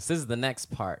podcast. This is the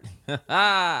next part.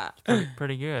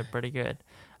 Pretty good.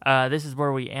 This is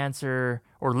where we answer,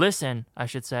 or listen, I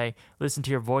should say, listen to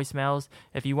your voicemails.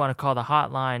 If you want to call the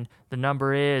hotline, the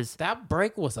number is... That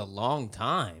break was a long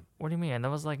time. What do you mean? That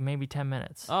was like maybe 10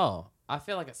 minutes. Oh, I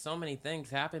feel like so many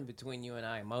things happened between you and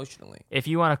I emotionally. If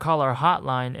you want to call our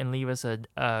hotline and leave us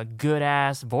a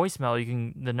good-ass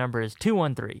voicemail, the number is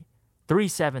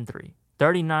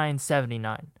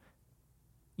 213-373-3979.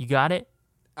 You got it?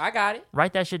 I got it.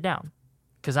 Write that shit down.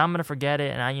 Because I'm going to forget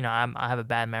it, and I have a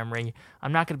bad memory.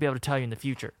 I'm not going to be able to tell you in the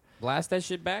future. Blast that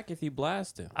shit back if you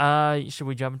blast it. Should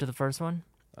we jump into the first one?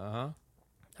 Uh-huh.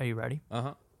 Are you ready?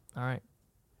 Uh-huh. All right.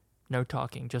 No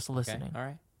talking, just listening. Okay. All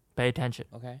right. Pay attention.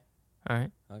 Okay. All right.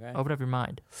 Okay. Open up your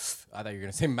mind. I thought you were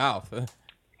going to say mouth.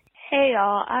 Hey,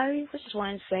 y'all. I was just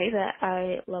wanting to say that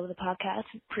I love the podcast.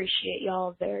 Appreciate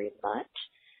y'all very much.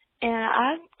 And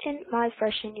I'm in my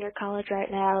freshman year of college right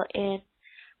now, and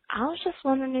I was just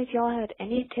wondering if y'all had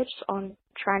any tips on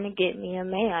trying to get me a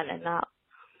man, and not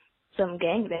some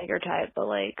gangbanger type, but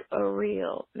like a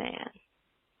real man.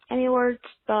 Any words,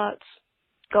 thoughts?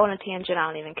 Go on a tangent, I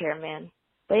don't even care, man.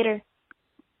 Later.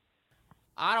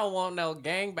 I don't want no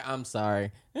I'm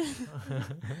sorry.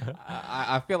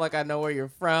 I feel like I know where you're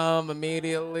from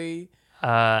immediately.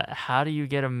 How do you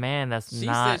get a man that's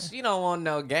not... She said she don't want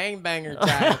no gangbanger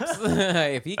types.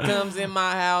 If he comes in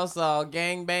my house all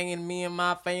gangbanging me and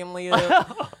my family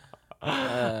up.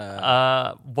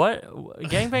 What?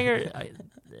 Gangbanger...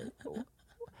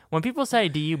 When people say,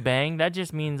 do you bang, that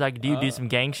just means, like, do you do some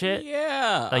gang shit?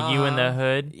 Yeah. Like you in the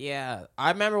hood? Yeah.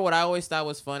 I remember what I always thought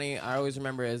was funny. I always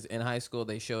remember in high school,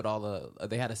 they showed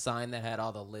they had a sign that had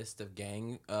all the list of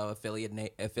gang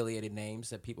affiliated names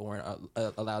that people weren't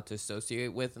allowed to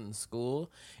associate with in school.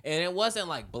 And it wasn't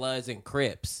like Bloods and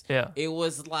Crips. Yeah. It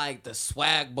was like the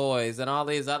Swag Boys and all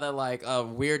these other, like,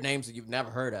 weird names that you've never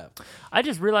heard of. I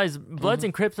just realized Bloods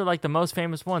and Crips are, like, the most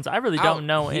famous ones. I really don't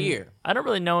know any. I don't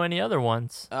really know any other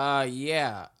ones.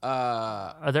 Yeah.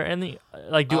 Are there any,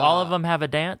 like, do all of them have a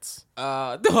dance? Do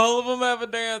all of them have a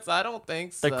dance? I don't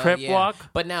think so. The Crip walk?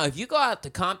 But now, if you go out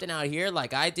to Compton out here,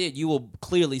 like I did, you will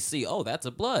clearly see, oh, that's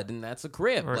a Blood and that's a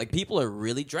Crip. Right. Like, people are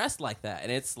really dressed like that.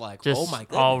 And it's like, Just oh my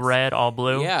goodness. all red, all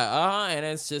blue? Yeah, and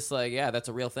it's just like, yeah, that's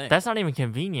a real thing. That's not even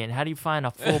convenient. How do you find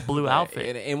a full blue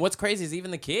outfit? And what's crazy is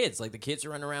even the kids. Like, the kids are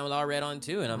running around with all red on,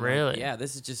 too. And I'm really? like, yeah,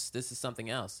 this is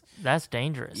something else. That's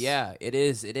dangerous. Yeah, it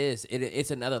is. It's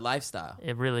another lifestyle.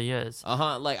 It really is.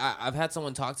 Like, I've had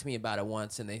someone talk to me about it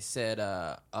once, and they said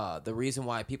the reason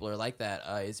why people are like that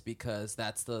is because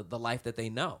that's the life that they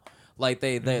know. Like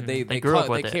they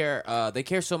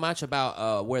care so much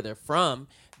about where they're from,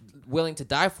 willing to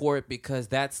die for it because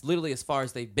that's literally as far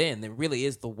as they've been. It really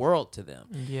is the world to them.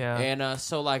 Yeah. And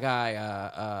so like why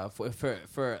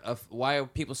are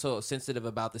people so sensitive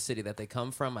about the city that they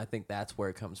come from? I think that's where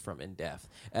it comes from in depth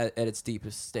at its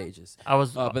deepest stages.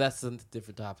 But that's a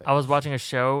different topic. I was watching a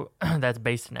show that's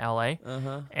based in LA,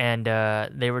 and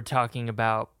they were talking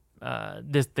about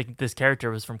this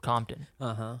character was from Compton,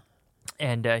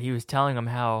 and he was telling them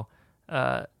how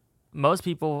most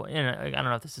people, I don't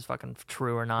know if this is fucking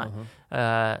true or not.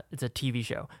 It's a TV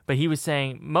show, but he was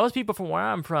saying most people from where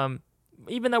I'm from,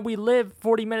 even though we live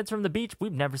 40 minutes from the beach,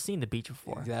 we've never seen the beach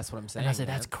before. That's what I'm saying. And I said,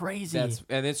 that's crazy.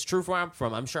 And it's true for where I'm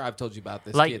from. I'm sure I've told you about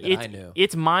this like, kid that I knew.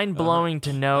 It's mind-blowing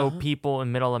to know people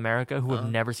in Middle America who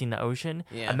have never seen the ocean.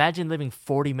 Yeah. Imagine living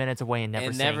 40 minutes away and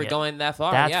never seeing it. Going that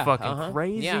far. That's fucking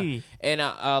crazy. Yeah.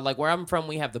 And like where I'm from,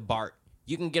 we have the BART.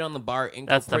 You can get on the BART and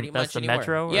go pretty much anywhere.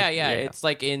 Metro? Yeah. It's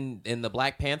like in the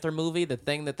Black Panther movie, the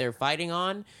thing that they're fighting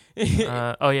on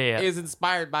is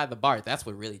inspired by the BART. That's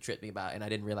what really tripped me about, and I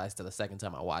didn't realize till the second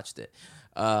time I watched it.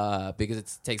 Because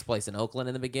it takes place in Oakland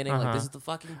in the beginning. Like, this is the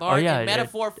fucking BART in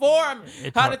metaphor form.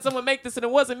 How did someone make this and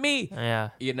it wasn't me?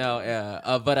 Yeah. You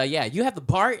know, but you have the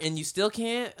BART and you still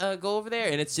can't go over there.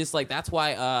 And it's just like, that's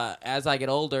why as I get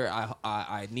older,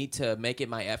 I need to make it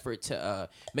my effort to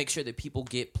make sure that people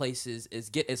get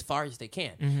as far as they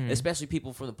can. Especially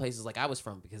people from the places like I was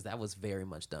from, because that was very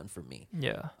much done for me.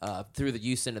 Yeah. Through the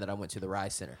youth center that I went to, the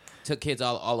Rise Center. Took kids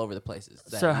all over the places.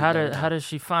 So how does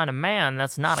she find a man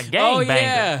that's not a gangbanger?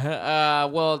 Yeah.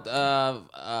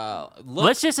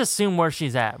 Let's just assume where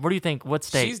she's at. What do you think? What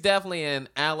state? She's definitely in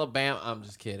Alabama. I'm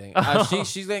just kidding.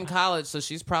 She's in college, so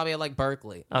she's probably at like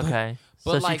Berkeley. Okay.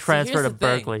 But so she transferred to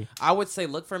Berkeley. I would say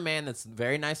look for a man that's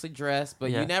very nicely dressed, but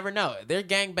you never know. They're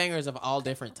gangbangers of all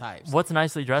different types. What's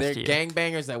nicely dressed They're to you?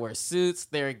 gangbangers that wear suits.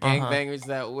 They're gangbangers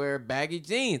that wear baggy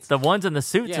jeans. The ones in the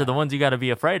suits are the ones you got to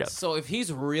be afraid of. So if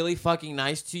he's really fucking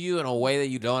nice to you in a way that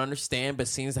you don't understand, but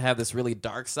seems to have this really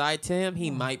dark side to him,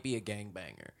 he might be a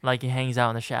gangbanger. Like he hangs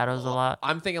out in the shadows a lot?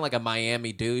 I'm thinking like a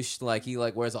Miami douche. Like he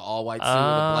like wears an all-white suit with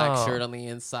a black shirt on the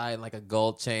inside and like a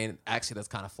gold chain. Actually, that's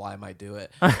kind of fly. I might do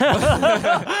it.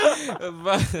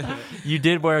 You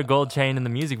did wear a gold chain in the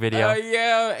music video.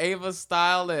 Yeah, Ava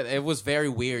styled it. It was very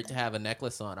weird to have a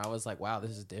necklace on. I was like, wow,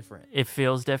 this is different. It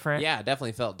feels different? Yeah, it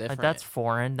definitely felt different. Like, that's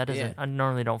foreign. That doesn't. I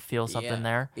normally don't feel something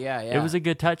there. Yeah. It was a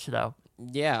good touch though.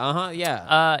 Yeah,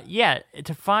 yeah,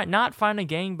 to not find a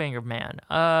gangbanger man.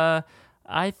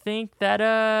 I think that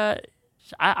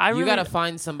I really, you gotta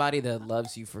find somebody that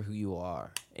loves you for who you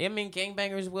are. I mean,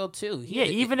 gangbangers will too.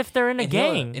 Even if they're in a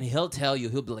gang. He'll tell you,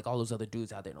 he'll be like, all those other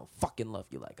dudes out there don't fucking love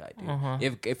you like I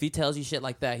do. If he tells you shit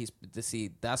like that,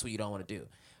 that's what you don't want to do.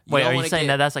 Wait, are you saying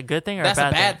that that's a good thing or that's a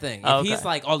bad thing? Oh, if he's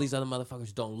like, all these other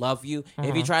motherfuckers don't love you,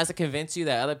 if he tries to convince you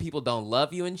that other people don't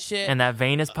love you and shit, and that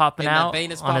vein is popping out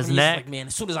on his neck, like, man,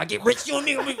 as soon as I get rich, you and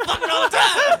me gonna be fucking all the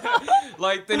time.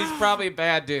 Like, then he's probably a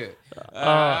bad dude.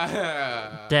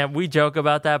 Damn, we joke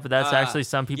about that, but that's actually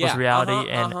some people's reality,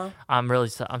 and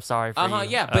I'm sorry for you.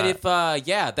 Yeah, but if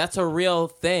that's a real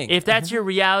thing. If that's your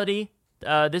reality,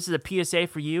 this is a PSA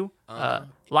for you.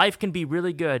 Life can be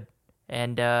really good,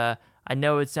 and I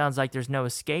know it sounds like there's no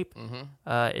escape.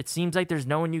 It seems like there's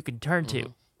no one you can turn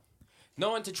to. No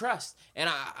one to trust. And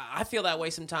I feel that way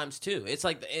sometimes too. It's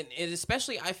like, and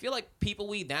especially I feel like people,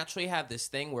 we naturally have this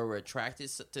thing where we're attracted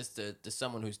to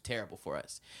someone who's terrible for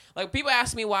us. Like, people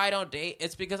ask me why I don't date.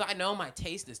 It's because I know my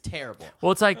taste is terrible.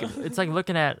 Well, it's like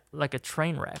looking at like a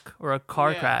train wreck or a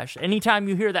car crash. Anytime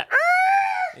you hear that,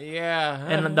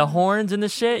 and the horns and the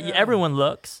shit, everyone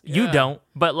looks. You don't,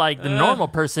 but like the normal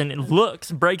person looks,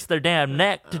 breaks their damn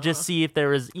neck to just see if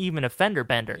there is even a fender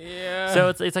bender. So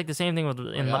it's like the same thing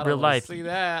in real life. See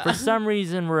that. For some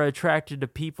reason, we're attracted to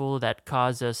people that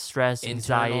cause us stress,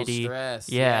 anxiety. Stress.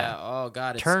 Yeah. Oh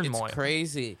God, turmoil. It's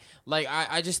crazy. Like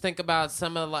I just think about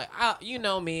some of you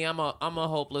know me, I'm a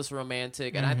hopeless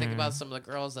romantic, and I think about some of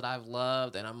the girls that I've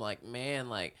loved, and I'm like, man,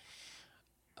 like.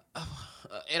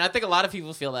 And I think a lot of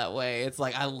people feel that way. It's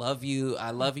like, I love you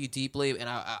deeply, and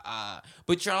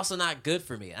but you're also not good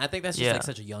for me. And I think that's just like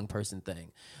such a young person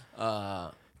thing.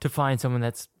 To find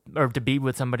someone or to be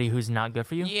with somebody who's not good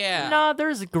for you. Yeah. No,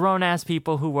 there's grown ass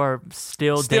people who are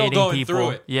still dating going people. Through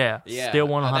it. Yeah. Still 100%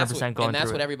 going through it. And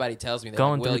that's what everybody tells me. They're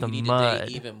going like, Will, through you the need mud. to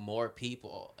date even more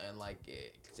people and like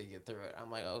to get through it. I'm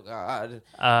like, oh God.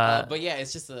 But yeah,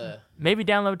 it's just maybe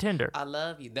download Tinder. I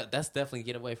love you. That's definitely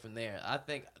get away from there. I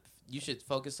think you should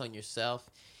focus on yourself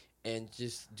and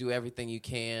just do everything you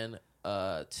can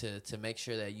to make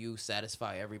sure that you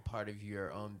satisfy every part of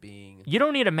your own being. You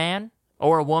don't need a man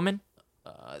or a woman.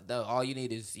 All you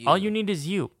need is you. All you need is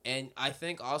you. And I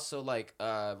think also like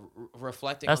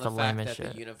reflecting That's on the fact that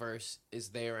shit. the universe is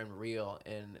there and real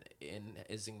and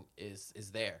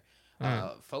is there.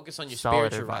 Focus on your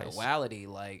Solid spiritual advice. vitality.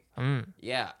 Like,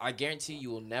 yeah, I guarantee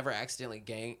you will never accidentally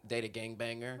date a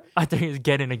gangbanger. I think it's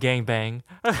getting a gangbang.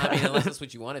 I mean, unless that's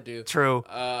what you want to do. True.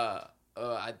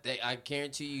 I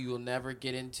guarantee you will never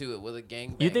get into it with a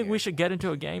gangbanger. You think we should get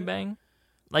into a gangbang?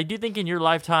 Like, do you think in your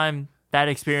lifetime that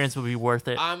experience would be worth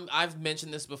it? I've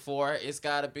mentioned this before. It's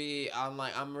got to be.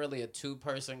 I'm really a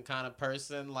 2-person kind of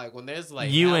person. Like when there's like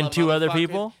you and 2 other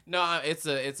people. No, it's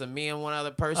a me and 1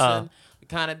 other person.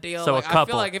 Kind of deal. So like, a couple. I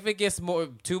feel like if it gets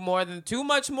too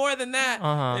much more than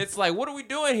that, it's like, what are we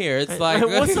doing here? It's like,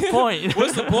 what's the point?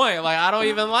 What's the point? Like, I don't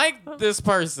even like this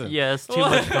person. Yes, too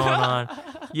much going on.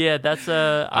 Yeah, that's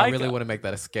I really want to make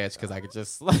that a sketch because I could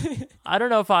just. I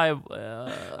don't know if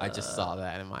I just saw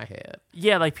that in my head.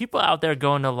 Yeah, like people out there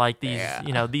going to like these,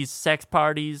 these sex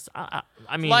parties.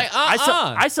 I mean, like,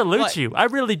 I salute like, you. I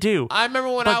really do. I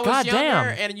remember when I was younger,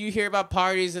 and you hear about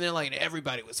parties, and they're like,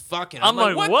 everybody was fucking. I'm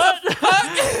like, what? The fuck?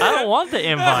 I don't want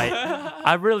the invite.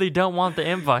 I really don't want the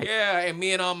invite. Yeah, and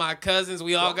me and all my cousins,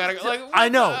 we all gotta go. Like, I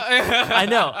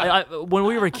know. When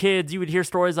we were kids, you would hear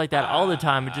stories like that all the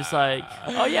time. It's just like,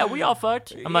 oh yeah, we all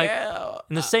fucked. I'm like,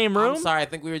 in the same room. I'm sorry, I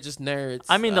think we were just nerds.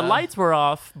 I mean, the lights were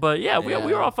off, but yeah, we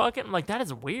were all fucking. I'm like, that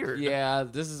is weird. Yeah,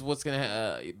 this is what's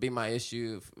gonna be my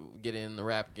issue getting in the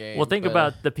rap game. Well, think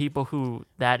about the people who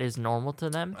that is normal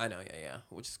to them. I know, yeah,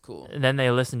 which is cool. And then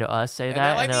they listen to us say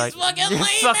that, and they're like,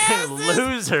 these fucking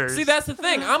losers. See, that's the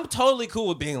thing. I'm totally cool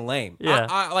with being lame. Yeah.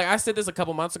 Like I said this a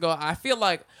couple months ago. I feel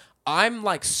like I'm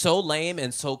like so lame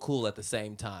and so cool at the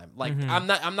same time. Like I'm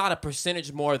not a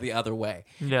percentage more the other way.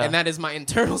 Yeah. And that is my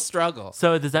internal struggle.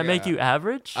 So does that make you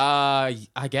average? I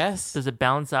guess. Does it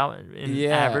balance out in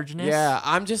averageness? Yeah.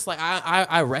 I'm just like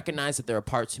I recognize that there are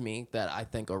parts of me that I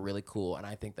think are really cool, and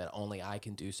I think that only I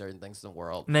can do certain things in the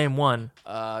world. Name one.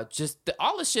 Just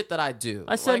all the shit that I do.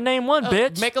 I said name one,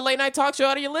 bitch. Make a late night talk show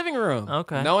out of your living room.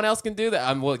 Okay. No one else can do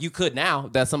that. Well, you could now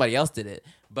that somebody else did it.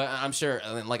 But I'm sure,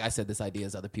 like I said, this idea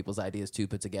is other people's ideas too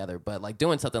put together. But like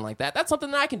doing something like that, that's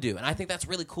something that I can do. And I think that's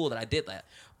really cool that I did that.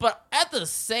 But at the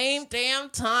same damn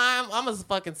time, I'm a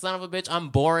fucking son of a bitch. I'm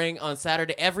boring on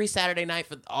Saturday. Every Saturday night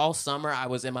for all summer, I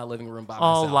was in my living room by myself.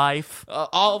 All of life.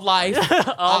 All of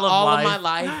my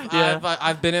life. Yeah.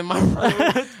 I've been in my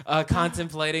room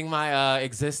contemplating my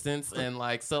existence. And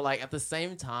like, so like at the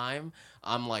same time,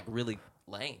 I'm like really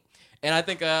lame. And I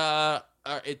think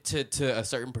to a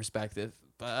certain perspective,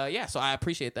 yeah, so I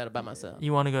appreciate that about myself.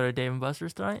 You want to go to Dave &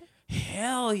 Buster's tonight?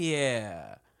 Hell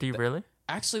yeah. Do you really?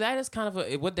 Actually, that is kind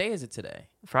of what day is it today?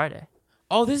 Friday.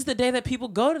 Oh, this is the day that people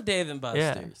go to Dave & Buster's.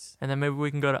 Yeah. And then maybe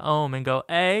we can go to Ohm and go,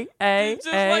 just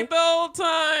like the old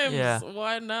times. Yeah.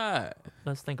 Why not?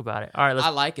 Let's think about it. All right, I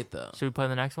like it, though. Should we play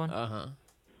the next one? Uh-huh.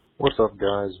 What's up,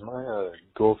 guys? My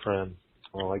girlfriend,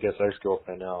 well, I guess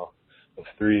ex-girlfriend now, of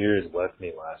 3 years left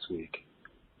me last week.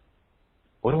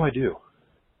 What do I do?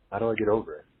 How do I get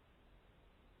over it?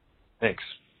 Thanks.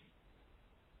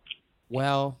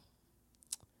 Well,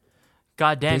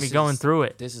 God damn, you're going through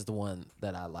it. This is the one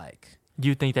that I like.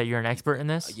 You think that you're an expert in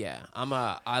this? Yeah,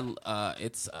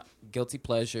 it's a guilty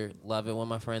pleasure. Love it when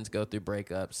my friends go through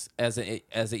breakups. As an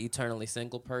eternally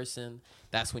single person,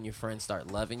 that's when your friends start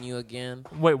loving you again.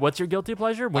 Wait, what's your guilty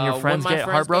pleasure? When your friends get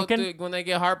heartbroken? When they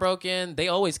get heartbroken, they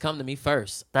always come to me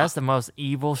first. That's the most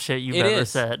evil shit you've ever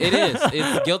said. It is.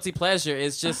 It's guilty pleasure.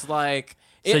 It's just like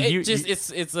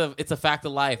it's a fact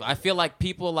of life. I feel like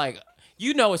people like.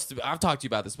 You know, I've talked to you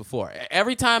about this before.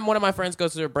 Every time one of my friends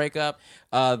goes through a breakup,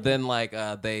 then like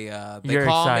they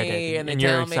call me and they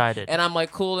tell me, and I'm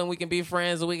like, cool, and we can be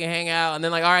friends and we can hang out, and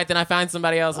then like, all right, then I find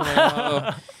somebody else. And like,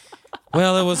 oh.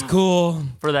 Well, it was cool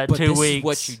for that 2 weeks. This is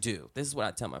what you do. This is what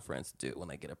I tell my friends to do when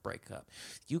they get a breakup.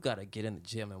 You gotta get in the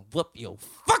gym and whoop your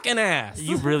fucking ass.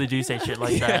 You really do say shit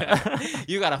like that.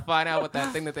 You gotta find out what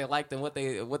that thing that they liked and what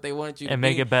they wanted you to and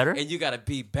make it better. And you gotta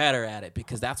be better at it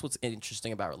because that's what's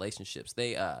interesting about relationships.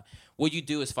 What you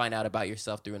do is find out about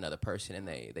yourself through another person, and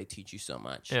they teach you so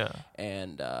much. Yeah.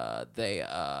 And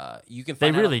you can.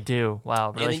 They really do.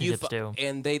 Wow, relationships do.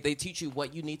 And they teach you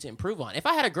what you need to improve on. If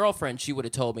I had a girlfriend, she would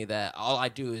have told me that all I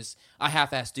do is I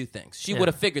half-ass do things. She would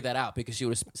have figured that out because she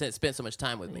would have spent so much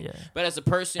time with me. Yeah. But as a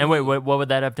person, and wait, what would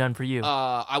that have done for you?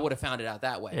 I would have found it out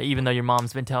that way. Yeah, even though your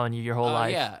mom's been telling you your whole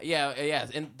life. Yeah.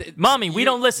 And Mommy, we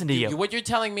don't listen to you. What you're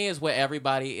telling me is what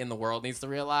everybody in the world needs to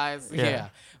realize. Yeah.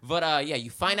 But you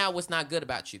find out what's not good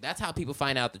about you. That's how people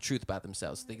find out the truth about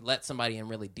themselves. They let somebody in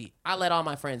really deep. I let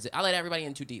everybody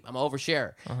in too deep. I'm an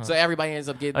oversharer. So everybody ends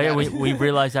up getting we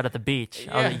realized that at the beach.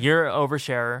 Yeah. You're an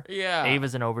oversharer. Yeah.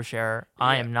 Ava's an oversharer. oversharer.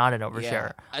 I am not an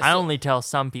oversharer. I only tell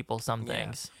some people some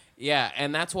things. Yeah,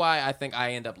 and that's why I think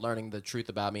I end up learning the truth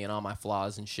about me and all my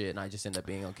flaws and shit, and I just end up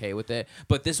being okay with it.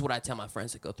 But this is what I tell my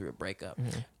friends that go through a breakup.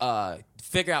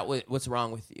 Figure out what's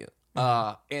wrong with you.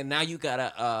 And now you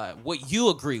gotta what you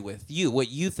agree with, what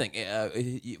you think.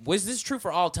 Was this true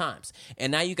for all times?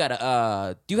 And now you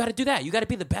gotta do that. You gotta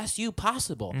be the best you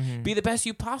possible. Be the best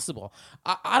you possible.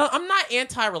 I'm not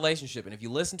anti-relationship, and if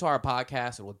you listen to our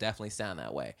podcast, it will definitely sound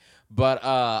that way. But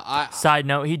side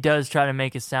note, he does try to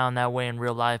make it sound that way in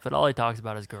real life, but all he talks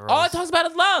about is girls. All he talks about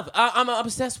is love. I'm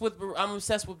obsessed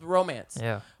with romance.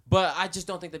 Yeah. But I just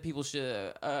don't think that people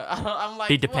should. I'm like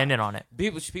be dependent on it.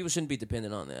 People shouldn't be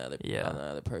dependent on the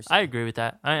other person. I agree with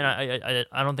that. I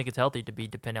don't think it's healthy to be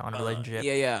dependent on a relationship.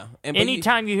 Yeah. And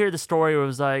anytime you hear the story where it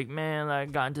was like, man, I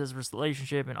got into this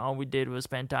relationship and all we did was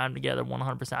spend time together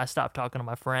 100%. I stopped talking to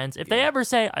my friends. If they ever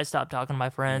say I stopped talking to my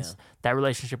friends, that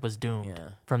relationship was doomed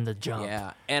from the jump.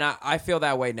 Yeah, and I feel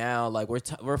that way now. Like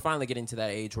we're finally getting to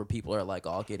that age where people are like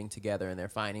all getting together and they're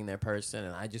finding their person,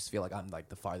 and I just feel like I'm like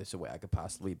the farthest away I could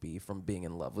possibly be from being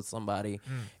in love with somebody,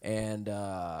 and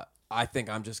I think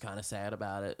I'm just kind of sad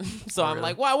about it. So I'm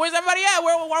like, wow, where's everybody at?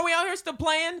 Where are we out here still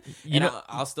playing?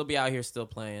 I'll still be out here still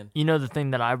playing. You know the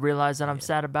thing that I realized that I'm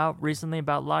sad about recently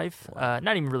about life?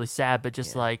 Not even really sad, but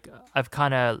just like I've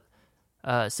kind of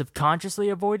subconsciously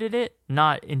avoided it,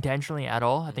 not intentionally at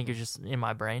all. I think it's just in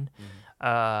my brain.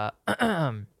 I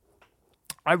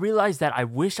realized that I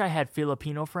wish I had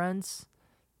Filipino friends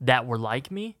that were like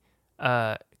me.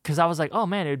 Because I was like, oh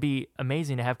man, it would be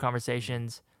amazing to have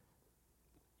conversations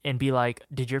and be like,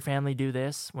 did your family do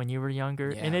this when you were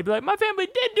younger? And they'd be like, my family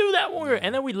did do that when we were.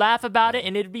 And then we'd laugh about it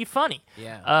and it'd be funny.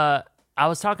 I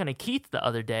was talking to Keith the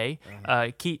other day.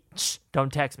 Keith,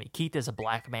 don't text me. Keith is a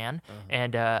black man,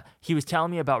 and he was telling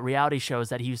me about reality shows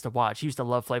that he used to watch. He used to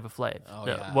love Flavor Flav.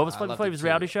 What was Flavor Flav's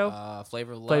reality show?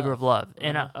 Flavor of Love. Flavor of Love.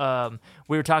 And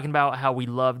we were talking about how we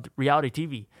loved reality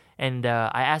TV. And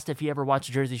I asked if he ever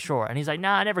watched Jersey Shore. And he's like,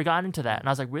 nah, I never got into that. And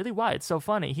I was like, really? Why? It's so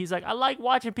funny. He's like, I like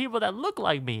watching people that look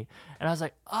like me. And I was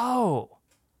like, oh,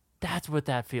 that's what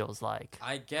that feels like.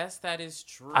 I guess that is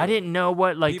true. I didn't know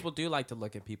what, like... People do like to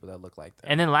look at people that look like that.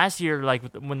 And then last year, like,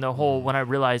 when I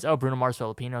realized, Bruno Mars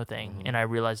Filipino thing, and I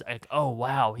realized, like, oh,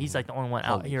 wow, he's, like, the only one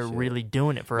out here really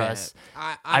doing it for us.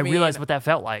 I mean, realized what that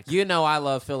felt like. You know I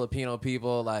love Filipino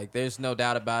people. Like, there's no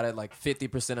doubt about it. Like,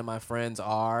 50% of my friends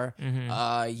are.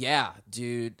 Yeah,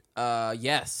 dude.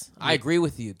 Yes. I agree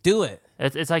with you. Do it.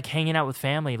 It's like hanging out with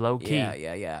family, low key.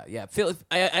 Yeah.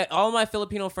 All my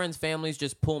Filipino friends' families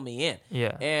just pull me in.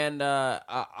 Yeah. And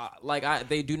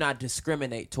they do not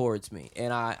discriminate towards me,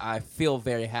 and I feel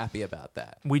very happy about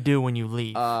that. We do when you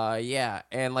leave. Yeah,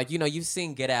 and like you've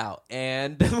seen Get Out,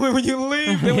 and when you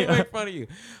leave, then we make fun of you.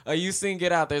 You've seen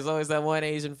Get Out. There's always that one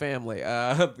Asian family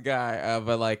guy,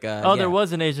 but like there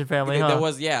was an Asian family. Huh? There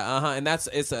was, and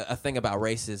it's a thing about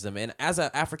racism. And as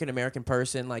an African American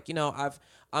person, like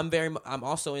I'm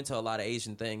also into a lot of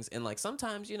Asian things, and like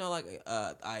sometimes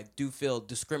I do feel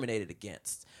discriminated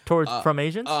against from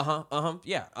Asians.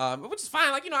 Yeah. Which is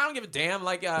fine. Like I don't give a damn.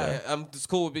 Like I'm just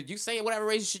cool. But you say whatever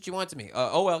racist shit you want to me.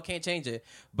 Oh well, can't change it.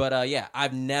 But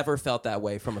I've never felt that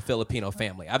way from a Filipino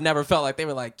family. I've never felt like they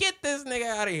were like, get this nigga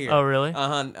out of here. Oh really?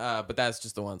 But that's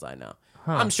just the ones I know.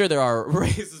 Huh. I'm sure there are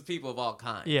racist people of all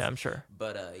kinds. Yeah, I'm sure.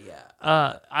 But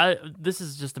this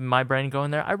is just my brain going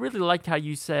there. I really liked how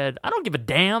you said, I don't give a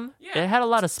damn. Yeah. It had a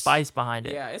lot of spice behind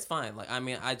it. Yeah, it's fine. Like, I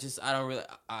mean, I don't really,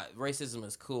 racism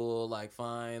is cool, like,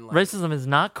 fine. Like, racism is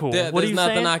not cool. What are you saying? There's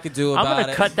nothing I could do about it. I'm going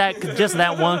to cut just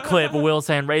that one clip of Will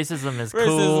saying racism is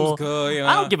cool. Racism's cool,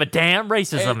 I don't give a damn.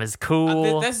 Racism is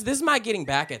cool. This is my getting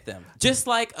back at them. Just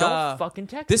like, don't fucking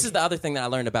text This me. is the other thing that I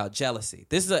learned about jealousy.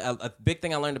 This is a big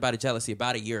thing I learned about jealousy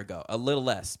about a year ago. A little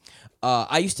less.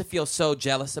 I used to feel so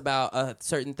jealous about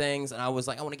certain things, and I was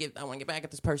like, I want to get back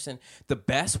at this person. The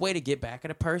best way to get back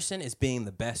at a person is being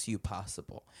the best you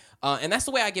possible, and that's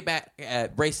the way I get back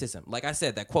at racism. Like I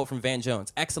said, that quote from Van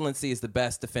Jones: "Excellency is the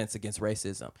best defense against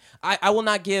racism." I will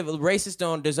not give racists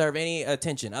don't deserve any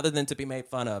attention other than to be made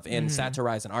fun of and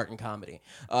satirized in art and comedy.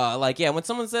 When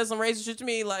someone says some racist shit to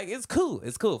me, like it's cool,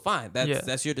 fine.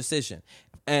 That's your decision.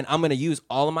 And I'm going to use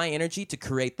all of my energy to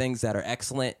create things that are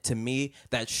excellent to me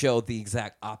that show the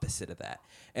exact opposite of that.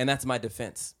 And that's my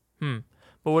defense. But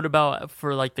what about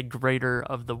for like the greater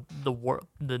of the world,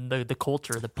 the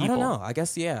culture, the people? I don't know. I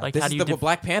guess, yeah. Like, this is what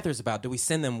Black Panther's about. Do we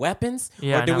send them weapons?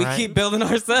 Yeah, or do we keep building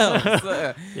ourselves?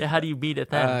 Yeah, how do you beat it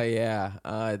then?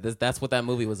 That's what that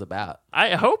movie was about.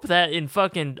 I hope that in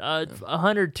fucking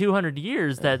 100, 200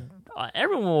 years that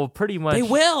everyone will pretty much. They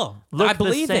will. Look I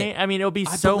believe the same. it. I mean, it'll be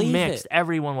so mixed.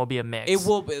 Everyone will be a mix. It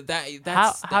will be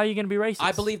that's how are you going to be racist?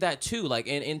 I believe that too. Like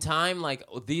in time, like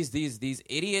these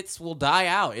idiots will die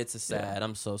out. It's a sad. Yeah.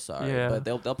 I'm so sorry, but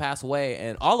they'll pass away,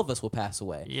 and all of us will pass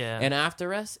away. Yeah. And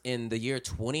after us, in the year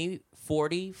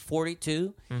 2040,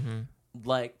 42,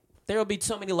 like there will be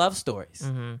so many love stories.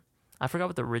 I forgot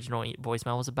what the original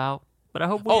voicemail was about, but I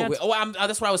hope.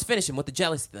 That's what I was finishing with the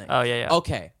jealousy thing. Oh yeah.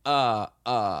 Okay.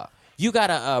 You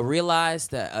gotta realize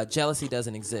that jealousy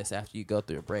doesn't exist after you go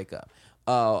through a breakup.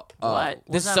 What?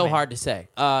 This is so hard to say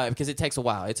because it takes a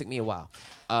while. It took me a while.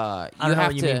 I don't know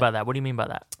what you mean by that. What do you mean by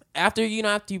that? After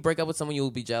you break up with someone,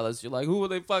 you'll be jealous. You're like, who are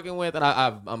they fucking with? And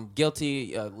I'm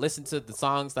guilty. Listen to the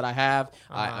songs that I have.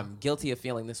 I'm guilty of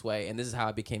feeling this way, and this is how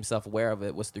I became self-aware of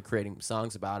it, was through creating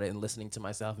songs about it and listening to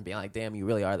myself and being like, damn, you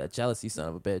really are that jealousy son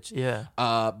of a bitch. Yeah.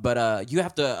 But you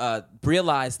have to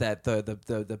realize that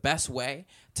the best way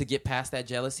to get past that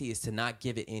jealousy is to not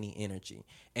give it any energy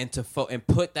and to and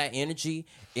put that energy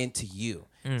into you.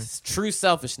 It's true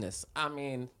selfishness. I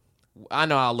mean, I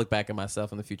know I'll look back at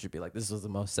myself in the future and be like, this was the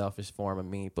most selfish form of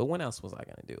me, but when else was I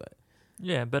going to do it?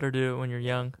 Yeah, better do it when you're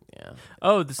young. Yeah.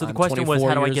 Oh, so the question was,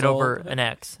 how do I get over an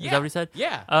ex? Is that what he said?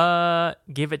 Yeah.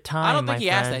 Give it time, I don't think he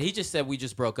friend. asked that. He just said, we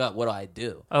just broke up. What do I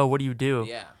do? Oh, what do you do?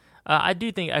 Yeah. I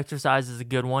do think exercise is a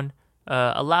good one.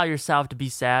 Allow yourself to be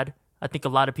sad. I think a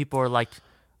lot of people are like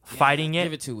fighting it.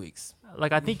 Give it 2 weeks.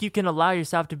 Like, I think you can allow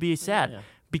yourself to be sad. Yeah.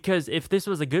 Because if this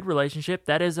was a good relationship,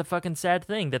 that is a fucking sad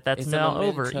thing that's it's now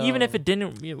over. Even if it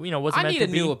didn't, wasn't meant to be. I need a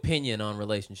new opinion on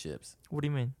relationships. What do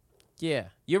you mean? Yeah,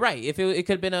 you're right. If it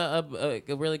could have been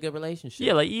a really good relationship.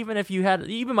 Yeah, like even if you had,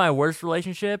 even my worst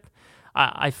relationship,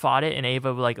 I fought it, and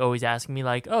Ava would like always asking me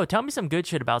like, oh, tell me some good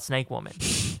shit about Snake Woman.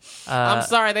 I'm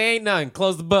sorry, they ain't none.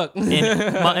 Close the book.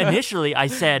 Initially, I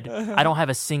said I don't have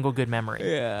a single good memory.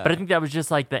 Yeah. But I think that was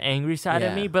just like the angry side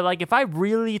of me. But like if I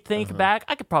really think back,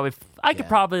 I could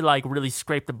probably like really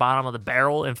scrape the bottom of the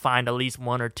barrel and find at least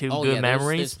one or two good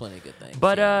memories. There's plenty of good things.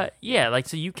 But like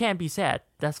so you can't be sad.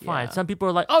 That's fine. Yeah. Some people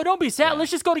are like, oh, don't be sad.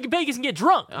 Let's just go to Vegas and get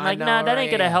drunk. I'm like, nah, that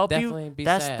ain't gonna help you.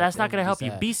 That's not gonna help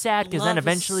you. Be sad because then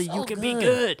eventually you can be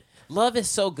good. Love is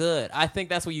so good. I think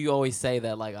that's what you always say,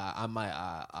 that like I'm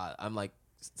like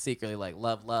secretly like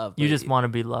love. You just want to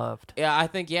be loved. Yeah, I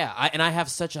think I have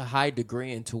such a high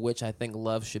degree into which I think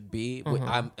love should be.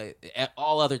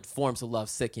 All other forms of love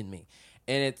sicken me,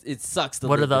 and it sucks to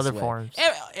live this way. What are the other forms?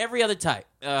 Every other type.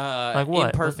 Like what?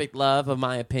 Imperfect love, of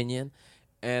my opinion.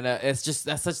 And that's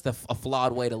such a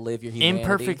flawed way to live your humanity.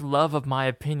 Imperfect love of my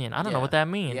opinion. I don't know what that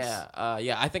means. Yeah,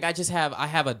 I think I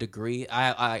have a degree.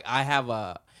 I have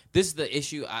a. This is the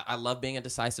issue. I love being a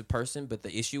decisive person, but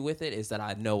the issue with it is that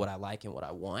I know what I like and what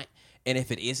I want. And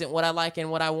if it isn't what I like and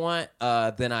what I want,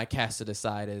 then I cast it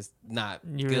aside as not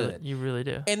good. You really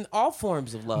do. And all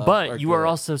forms of love. But you are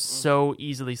also so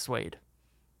easily swayed.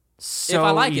 If I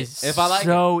like it.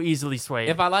 Easily swayed.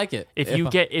 If I like it.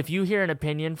 If you hear an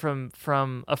opinion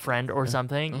from a friend or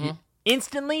something,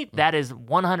 instantly that is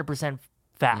 100%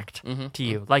 fact to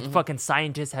you. Like fucking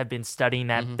scientists have been studying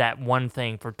that one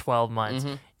thing for 12 months.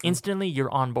 Instantly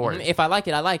you're on board. If I like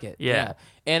it, I like it. Yeah.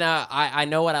 And I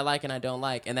know what I like and I don't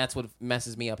like, and that's what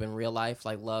messes me up in real life.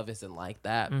 Like, love isn't like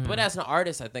that. But as an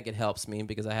artist, I think it helps me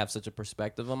because I have such a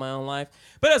perspective on my own life.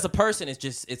 But as a person, it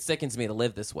sickens me to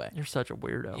live this way. You're such a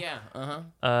weirdo. Yeah.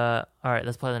 All right,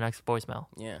 let's play the next voicemail.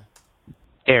 Yeah.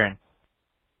 Aaron.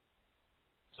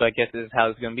 So I guess this is how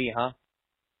it's gonna be, huh?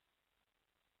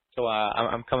 So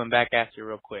I'm coming back at you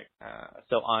real quick.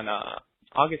 So on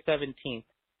August 17th,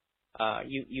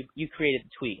 you created the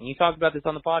tweet, and you talked about this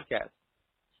on the podcast.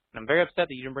 And I'm very upset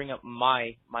that you didn't bring up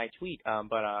my tweet.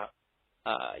 But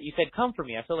you said, "Come for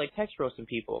me. I feel like text roasting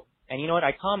people." And you know what?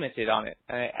 I commented on it.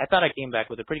 I thought I came back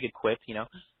with a pretty good quip.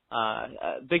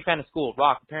 Big fan of School of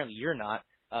Rock. Apparently you're not.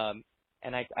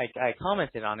 And I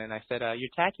commented on it, and I said, "You're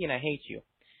tacky, and I hate you."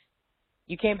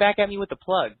 You came back at me with a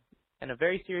plug and a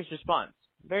very serious response.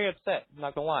 Very upset, I'm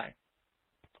not gonna lie.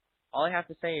 All I have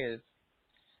to say is,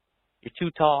 you're too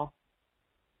tall.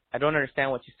 I don't understand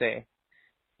what you say.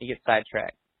 You get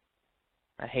sidetracked.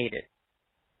 I hate it.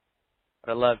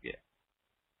 But I love you.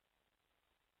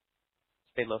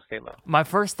 Stay low, stay low. My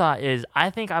first thought is, I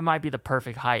think I might be the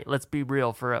perfect height. Let's be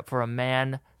real, for a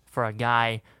man, for a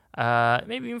guy,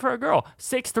 maybe even for a girl.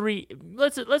 6'3",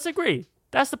 let's agree.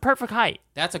 That's the perfect height.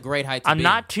 That's a great height to be. I'm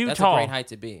not too tall. That's a great height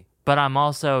to be. But I'm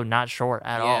also not short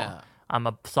at all.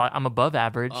 I'm above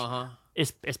average.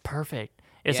 It's perfect.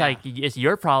 It's like, it's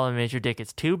your problem is your dick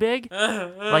is too big.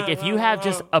 Like if you have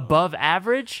just above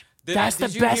average, That's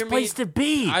the best place to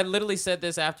be. I literally said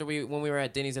this when we were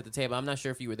at Denny's at the table. I'm not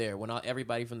sure if you were there. When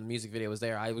everybody from the music video was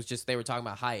there, they were talking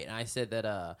about height, and I said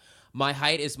that my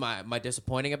height is my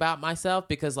disappointing about myself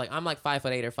because like I'm like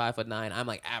 5'8" or 5'9". I'm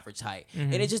like average height,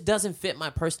 and it just doesn't fit my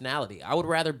personality. I would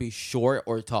rather be short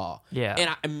or tall.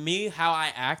 Yeah. And how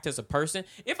I act as a person.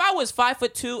 If I was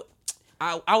 5'2",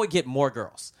 I would get more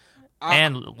girls.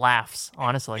 And laughs,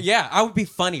 honestly. Yeah, I would be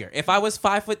funnier. If I was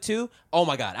 5'2", oh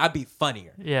my God, I'd be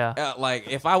funnier. Yeah. Like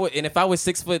if I was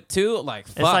 6'2", like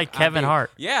fuck, it's like Kevin Hart.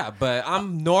 Yeah, but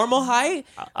I'm normal height.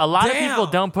 A lot of people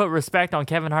don't put respect on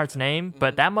Kevin Hart's name,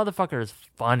 but that motherfucker is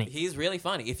funny. He's really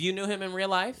funny. If you knew him in real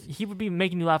life, he would be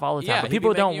making you laugh all the time. Yeah, but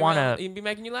people don't want to. He'd be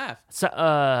making you laugh. So,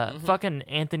 fucking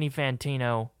Anthony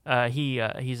Fantino.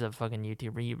 He's a fucking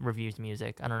YouTuber. He reviews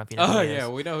music. I don't know if you know. Oh yeah,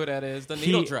 we know who that is. The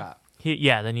Needle Drop.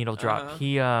 The Needle Drop.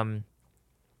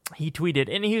 He tweeted,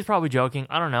 and he was probably joking.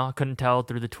 I don't know. I couldn't tell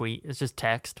through the tweet. It's just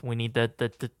text. We need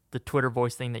the Twitter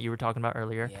voice thing that you were talking about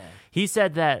earlier. Yeah. He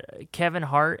said that Kevin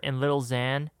Hart and Lil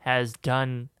Xan has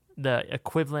done the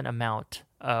equivalent amount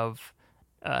of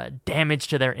damage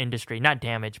to their industry. Not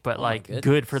damage, but like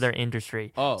good for their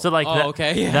industry. So like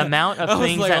the amount of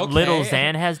things that Lil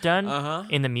Xan has done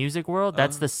in the music world,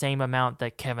 that's the same amount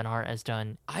that Kevin Hart has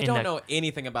done. I don't know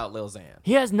anything about Lil Xan.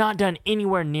 He has not done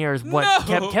anywhere near as what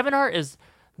Kevin Hart is.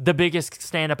 The biggest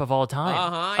stand-up of all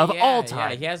time. All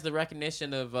time. Yeah, he has the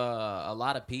recognition of a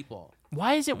lot of people.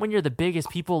 Why is it when you're the biggest,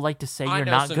 people like to say you're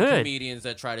not good? I know some comedians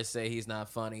that try to say he's not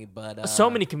funny, but...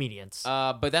 so many comedians.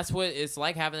 But that's what it's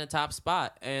like having a top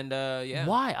spot, and yeah.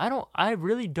 Why? I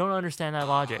really don't understand that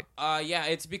logic. Yeah,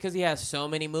 it's because he has so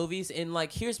many movies, and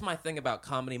like, here's my thing about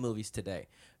comedy movies today.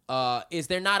 Is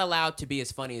they're not allowed to be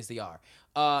as funny as they are.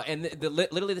 And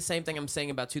literally the same thing I'm saying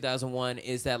about 2001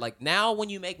 is that like now when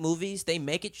you make movies, they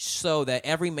make it so that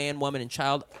every man, woman, and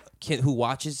child who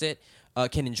watches it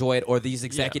can enjoy it, or these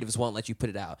executives won't let you put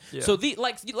it out. Yeah. So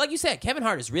like you said, Kevin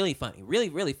Hart is really funny, really,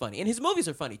 really funny, and his movies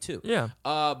are funny too. Yeah.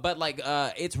 But like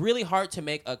it's really hard to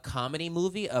make a comedy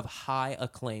movie of high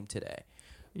acclaim today.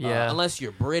 Yeah. Unless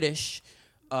you're British.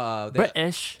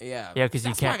 British. Yeah, because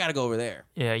you can't. I gotta go over there.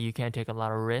 Yeah, you can't take a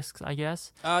lot of risks, I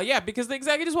guess. Yeah, because the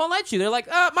executives won't let you. They're like,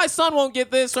 my son won't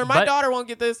get this, or my daughter won't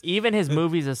get this. Even his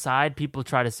movies aside, people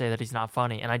try to say that he's not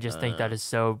funny, and I just think that is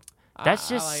so. That's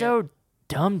just so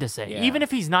dumb to say. Yeah. Even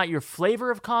if he's not your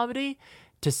flavor of comedy,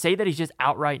 to say that he's just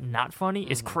outright not funny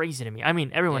is crazy to me. I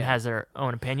mean, everyone has their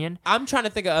own opinion. I'm trying to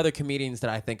think of other comedians that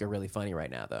I think are really funny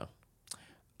right now, though.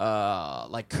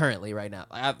 Like currently right now,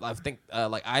 I think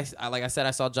like I said,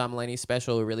 I saw John Mulaney's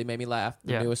special. It really made me laugh.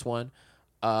 The newest one.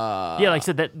 Like I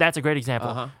said, that's a great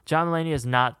example. John Mulaney is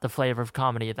not the flavor of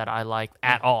comedy that I like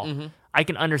at all. Mm-hmm. I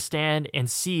can understand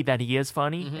and see that he is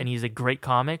funny and he's a great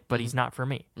comic, but he's not for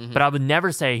me. But I would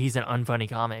never say he's an unfunny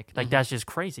comic. Like that's just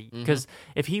crazy. Because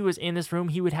if he was in this room,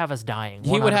 he would have us dying. 100%.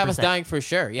 He would have us dying for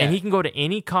sure. Yeah, and he can go to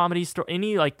any comedy store,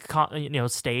 any like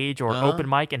stage or open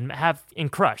mic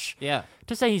and crush. Yeah.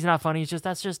 To say he's not funny,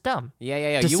 that's just dumb.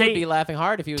 Yeah. You would be laughing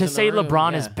hard if he was. To say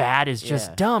LeBron is bad is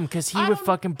just dumb because he would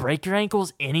fucking break your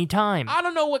ankles anytime. I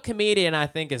don't know what comedian I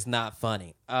think is not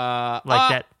funny.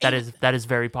 That is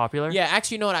very popular. Yeah,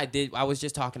 actually, you know what I did? I was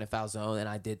just talking to Falzone, and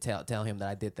I did tell him that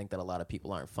I did think that a lot of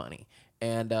people aren't funny.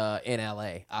 And in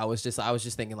LA, I was just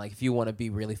thinking like, if you want to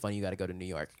be really funny, you got to go to New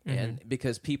York, and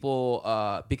because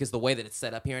the way that it's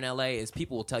set up here in LA is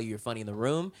people will tell you you're funny in the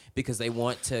room because they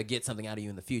want to get something out of you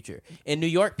in the future. In New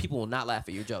York, people will not laugh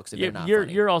at your jokes if they're not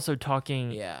funny. You're also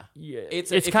talking. Yeah, it's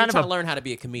kind of trying to learn how to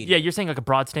be a comedian. Yeah, you're saying like a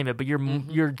broad statement, but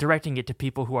you're directing it to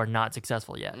people who are not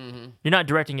successful yet. You're not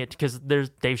directing it because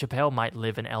there's Dave Chappelle might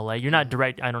live in LA. You're not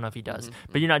I don't know if he does,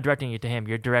 but you're not directing it to him.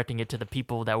 You're directing it to the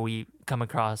people that we come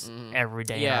across every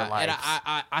day in our lives.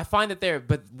 And I find that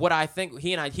but what I think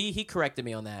he corrected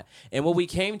me on that, and what we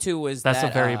came to was that's a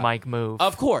very Mike move,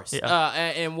 of course.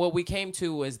 And what we came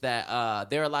to was that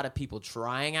there are a lot of people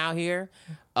trying out here.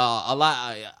 A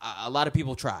lot of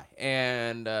people try,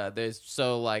 and there's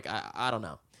I don't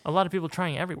know. A lot of people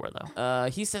trying everywhere, though.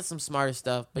 He said some smarter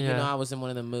stuff, but I was in one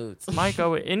of the moods. Mike,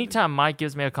 anytime Mike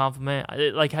gives me a compliment,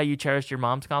 like how you cherished your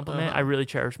mom's compliment, I really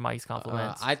cherish Mike's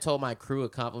compliments. I told my crew a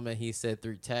compliment he said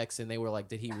through text, and they were like,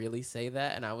 "Did he really say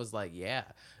that?" And I was like, "Yeah."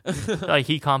 Like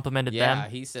he complimented them? Yeah,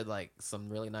 he said like some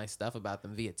really nice stuff about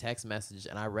them via text message,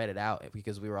 and I read it out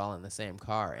because we were all in the same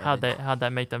car. And how'd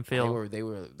that make them feel? They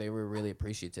were really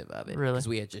appreciative of it. Really? Because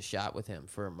we had just shot with him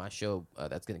for my show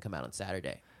that's going to come out on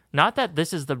Saturday. Not that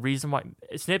this is the reason why,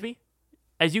 Snippy.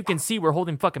 As you can see, we're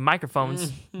holding fucking microphones.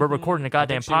 We're recording a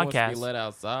goddamn podcast. Wants to be let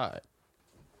outside.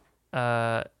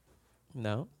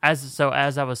 No. As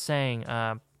I was saying,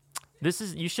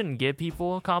 you shouldn't give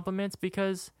people compliments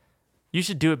because You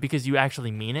should do it because you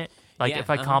actually mean it. Like, Yeah, if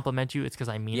I compliment you, it's because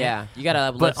I mean it. Yeah, you gotta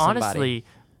uplift But somebody. honestly,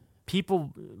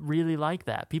 people really like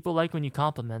that. People like when you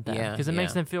compliment them Yeah, because it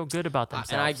makes them feel good about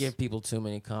themselves. And I give people too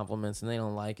many compliments, and they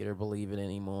don't like it or believe it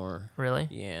anymore. Really?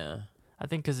 Yeah, I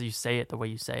think because you say it the way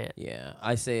you say it. yeah.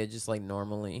 I say it just like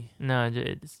normally. No,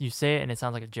 you say it and it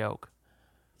sounds like a joke.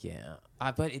 Yeah,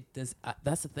 but it does.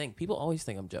 That's the thing. People always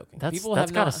think I'm joking. That's People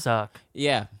gotta suck.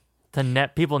 Yeah,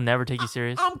 People never take you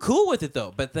serious. I'm cool with it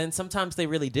though, but then sometimes they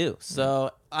really do.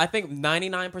 So I think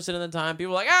 99% of the time,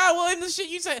 people are like, well, in the shit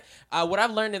you say. What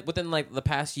I've learned within like the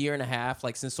past year and a half,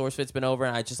 like since SourceFit's been over,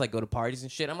 and I just like go to parties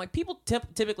and shit. I'm like, people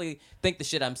typically think the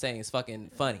shit I'm saying is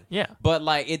fucking funny. Yeah. But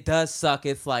like, it does suck.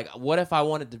 It's like, what if I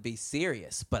wanted to be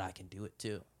serious, but I can do it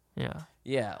too? Yeah.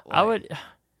 Yeah. I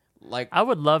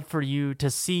would love for you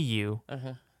to see you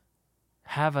Uh-huh.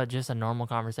 have just a normal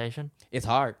conversation. It's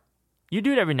hard. You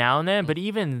do it every now and then, but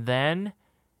even then,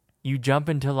 you jump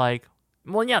into like,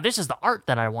 well, yeah, this is the art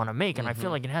that I want to make, and I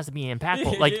feel like it has to be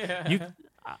impactful. Like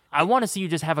I want to see you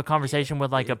just have a conversation with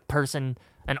like a person,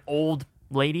 an old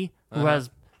lady who has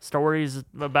stories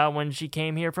about when she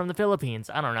came here from the Philippines.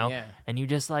 I don't know, and you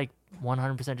just like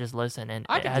 100% just listen, and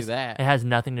I can do that. It has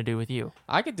nothing to do with you.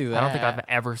 I could do that. I don't think I've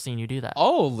ever seen you do that.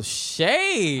 Oh,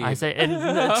 shade. I say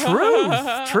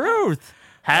truth.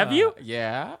 Have you?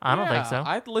 Yeah. I don't think so.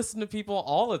 I listen to people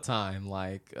all the time.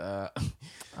 Like, I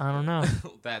don't know.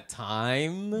 that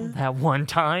time That one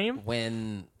time.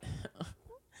 when.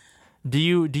 Do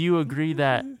you agree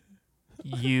that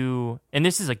you, and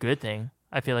this is a good thing,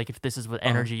 I feel like if this is what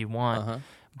energy you want,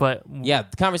 but Yeah,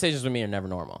 the conversations with me are never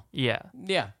normal. yeah,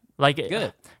 Like,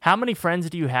 good. How many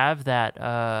friends do you have that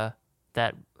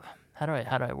how do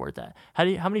I word that?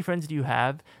 How many friends do you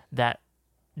have that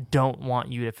don't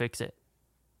want you to fix it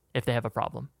if they have a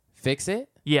problem? Fix it?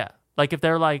 Yeah. Like if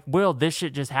they're like, Will, this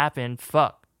shit just happened,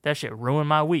 fuck. That shit ruined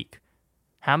my week.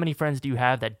 How many friends do you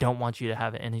have that don't want you to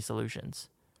have any solutions?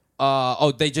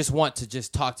 They just want to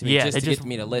just talk to me just to get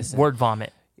me to listen. Word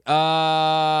vomit.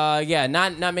 Yeah,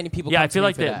 not many people. Yeah, come I feel to me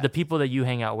like for that. the people that you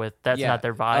hang out with, that's not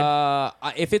their vibe.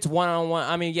 If it's one-on-one,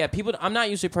 I mean, yeah, people. I'm not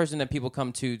usually a person that people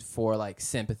come to for like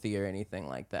sympathy or anything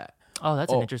like that. Oh,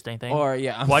 that's an interesting thing. Or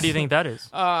yeah, why do you think that is?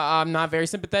 I'm not very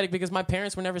sympathetic because my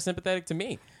parents were never sympathetic to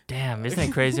me. Damn, isn't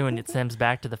it crazy when it stems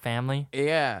back to the family?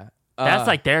 Yeah. That's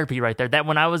like therapy right there. That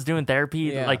when I was doing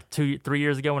therapy like 2-3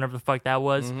 years ago, whenever the fuck that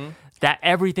was, that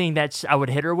everything that I would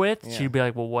hit her with, she'd be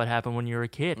like, "Well, what happened when you were a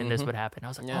kid?" And this would happen. I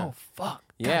was like, "Oh fuck."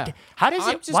 Yeah. God, how does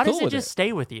I'm it? just Why cool does it with just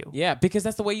stay with you? Yeah, because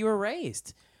that's the way you were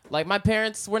raised. Like my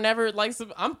parents were never like.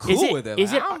 I'm cool with it.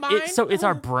 Is like, it? I don't mind. So it's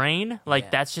our brain. Like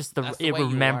that's just That's the it way you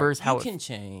remembers are. how you can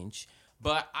change.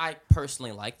 But I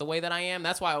personally like the way that I am.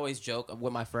 That's why I always joke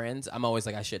with my friends. I'm always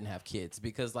like, I shouldn't have kids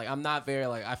because like I'm not very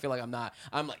like I feel like I'm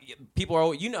like people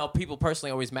are people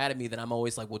personally always mad at me that I'm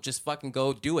always like, well, just fucking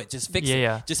go do it, just fix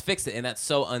it, just fix it, and that's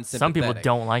so unsympathetic. Some people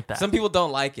don't like that. Some people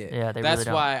don't like it. Yeah, they that's really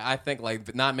don't. why I think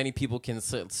like not many people can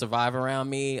survive around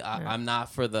me. I'm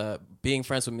not for being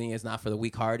friends with me is not for the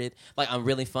weak-hearted. Like I'm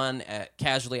really fun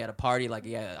casually at a party. Like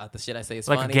the shit I say is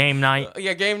like funny. a game night.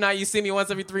 Game night. You see me once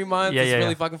every 3 months. Yeah, it's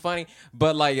really fucking funny.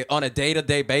 But like on a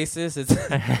day-to-day basis, it's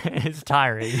it's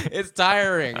tiring. It's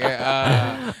tiring.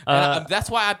 That's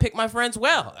why I pick my friends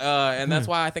well, and that's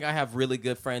why I think I have really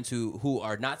good friends who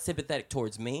are not sympathetic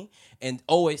towards me and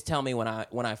always tell me when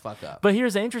I fuck up. But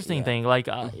here's the interesting thing: like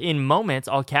in moments,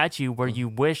 I'll catch you where you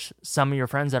wish some of your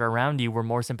friends that are around you were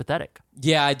more sympathetic.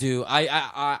 Yeah, I do.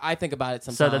 I think about it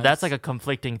sometimes. So that's like a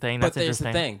conflicting thing. That's but there's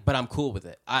interesting. the thing. But I'm cool with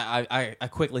it. I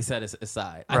quickly set it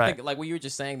aside. Right. I think like what you were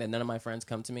just saying that none of my friends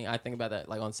come to me. I think about that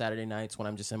like on Saturday nights when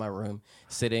I'm just in my room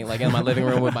sitting like in my living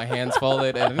room with my hands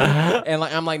folded and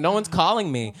like I'm like no one's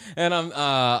calling me and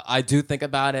I do think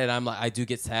about it. I'm like I do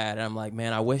get sad and I'm like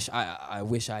man I wish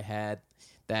I had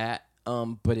that.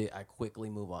 But I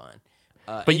quickly move on.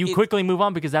 But you quickly move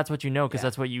on because that's what you know because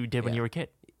that's what you did when you were a kid.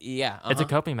 Yeah, it's a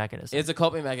coping mechanism. It's a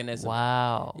coping mechanism.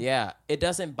 Wow. Yeah, it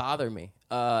doesn't bother me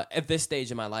at this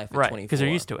stage in my life at right, 24. Because you're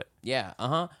used to it. Yeah.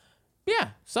 Yeah.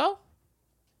 So.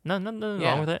 Nothing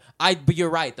wrong with it. But you're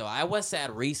right though. I was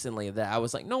sad recently that I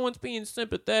was like, no one's being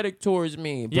sympathetic towards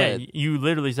me. But, yeah, you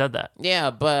literally said that. Yeah,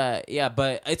 but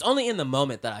it's only in the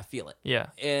moment that I feel it. Yeah.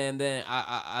 And then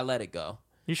I let it go.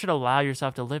 You should allow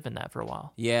yourself to live in that for a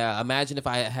while. Yeah, imagine if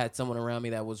I had someone around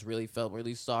me that felt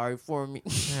really sorry for me.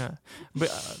 Yeah,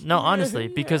 but no, honestly,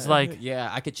 because like, yeah,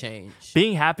 I could change.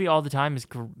 Being happy all the time is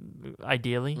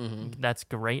ideally that's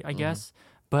great, I guess.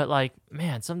 But like,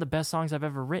 man, some of the best songs I've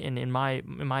ever written, in my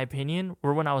opinion,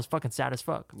 were when I was fucking sad as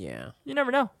fuck. Yeah, you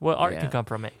never know what art can come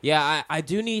from it. Yeah, I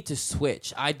do need to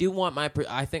switch. I do want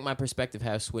I think my perspective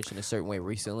has switched in a certain way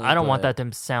recently. I don't want that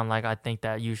to sound like I think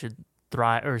that you should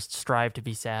thrive or strive to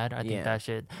be sad. I think that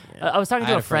shit. Yeah. I was talking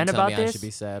to a friend tell about me this. I should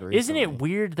be sad Isn't recently. it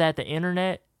weird that the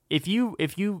internet, if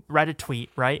you write a tweet,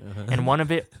 right, and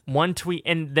one tweet,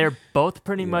 and they're both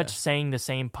pretty much saying the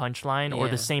same punchline or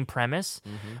the same premise,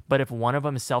 but if one of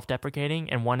them is self-deprecating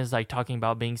and one is like talking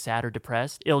about being sad or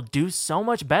depressed, it'll do so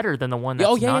much better than the one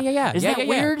that's not. Isn't that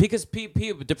weird? Because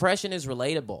depression is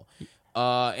relatable.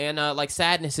 And like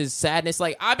sadness is sadness.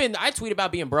 Like I tweet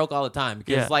about being broke all the time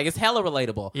because like it's hella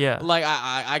relatable. Yeah. Like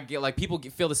I get like people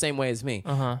feel the same way as me.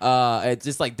 It's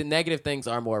just like the negative things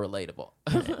are more relatable.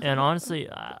 And honestly,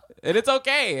 and it's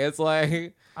okay. It's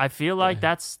like I feel like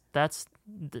that's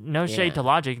no shade to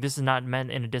Logic. This is not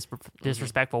meant in a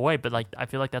disrespectful way, but like I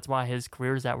feel like that's why his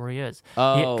career is at where he is.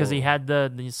 Because he had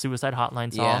the suicide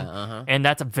hotline song, and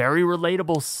that's a very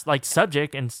relatable like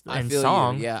subject and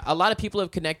song. Yeah, a lot of people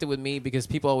have connected with me because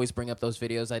people always bring up those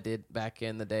videos I did back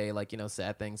in the day, like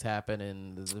sad things happen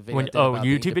and the video. About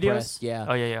YouTube being videos. Yeah.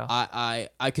 Oh yeah. I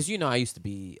because I used to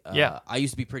be I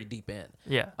used to be pretty deep in.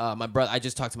 Yeah. My brother. I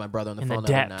just talked to my brother on the phone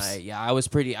the the other depths. night. Yeah, I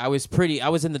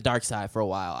was in the dark side for a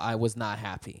while. I was not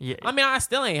happy. Yeah. I mean, I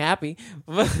still ain't happy.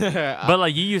 But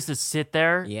like you used to sit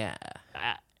there. Yeah.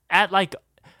 At like.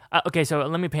 Okay, so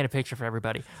let me paint a picture for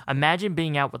everybody. Imagine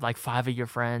being out with like 5 of your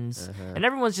friends, and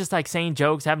everyone's just like saying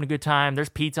jokes, having a good time. There's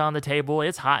pizza on the table.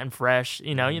 It's hot and fresh.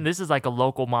 This is like a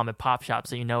local mom and pop shop,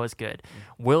 so it's good.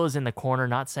 Will is in the corner,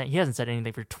 he hasn't said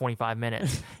anything for 25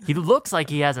 minutes. He looks like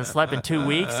he hasn't slept in 2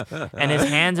 weeks, and his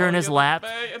hands are in his lap,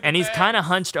 and he's kind of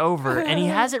hunched over, and he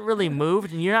hasn't really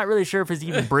moved, and you're not really sure if he's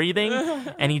even breathing,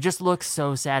 and he just looks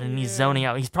so sad, and he's zoning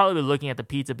out. He's probably looking at the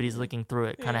pizza, but he's looking through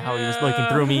it, kind of how he was looking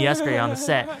through me yesterday on the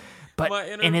set. But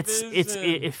and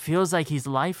it feels like he's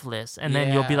lifeless, and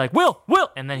then you'll be like, Will,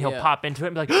 and then he'll pop into it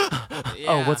and be like,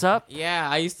 oh, what's up? Yeah,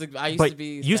 I used to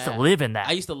be. Used to live in that.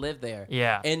 I used to live there.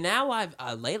 Yeah, and now I've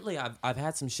lately I've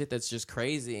had some shit that's just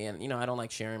crazy, and I don't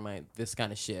like sharing this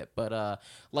kind of shit, but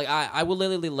like I will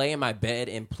literally lay in my bed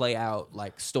and play out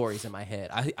like stories in my head.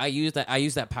 I use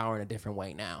that power in a different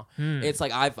way now. It's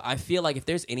like I feel like if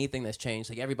there's anything that's changed,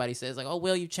 like everybody says like, oh,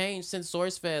 Will, you changed since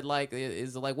SourceFed. Like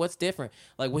is like what's different?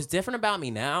 Like what's different about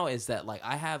me now is that like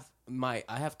I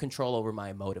have control over my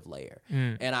emotive layer,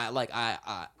 and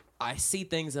I see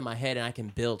things in my head and I can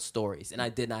build stories, and I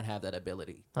did not have that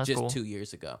ability cool. 2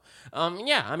 years ago. I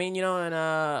mean,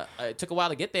 and it took a while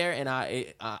to get there, and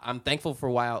I'm thankful for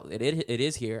a while it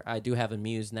is here. I do have a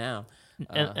muse now.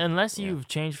 Unless you've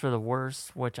changed for the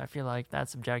worse, which I feel like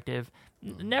that's subjective.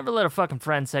 Never let a fucking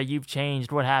friend say you've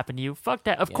changed. What happened to you? Fuck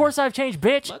that. Of course I've changed,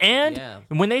 bitch. And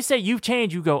when they say you've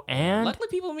changed, you go, and? Luckily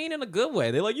people mean in a good way.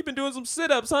 They're like, you've been doing some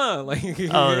sit-ups, huh? Like,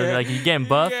 like you getting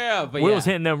buff? Yeah, but Will's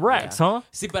hitting them racks, huh?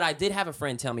 See, but I did have a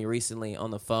friend tell me recently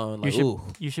on the phone, like,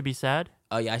 you should be sad?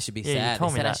 Oh yeah, I should be sad. They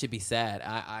said I should be sad.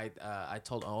 I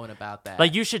told Owen about that.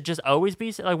 Like you should just always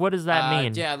be sad. Like what does that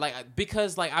mean? Yeah, like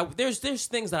because like there's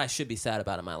things that I should be sad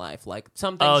about in my life. Like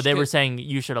some things. Oh, they were saying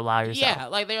you should allow yourself. Yeah,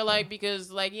 like they're like because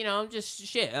like just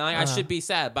shit. And, like, I should be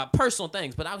sad about personal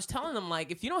things. But I was telling them like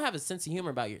if you don't have a sense of humor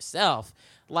about yourself,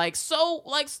 like so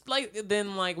like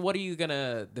then like what do you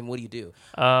do?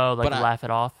 Oh, like laugh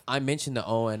it off. I mentioned to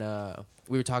Owen.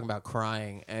 We were talking about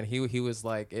crying, and he was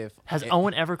like, "Has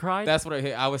Owen ever cried?" That's what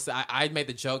I made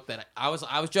the joke that I was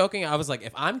joking. I was like,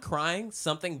 if I'm crying,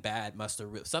 something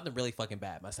really fucking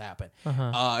bad must happen.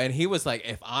 And he was like,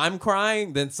 if I'm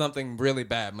crying, then something really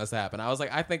bad must happen. I was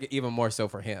like, I think even more so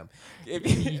for him.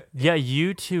 Yeah,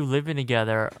 you two living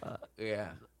together. Yeah,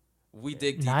 we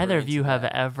dig. Neither of you have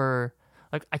ever.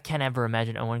 Like I can't ever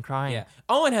imagine Owen crying. Yeah,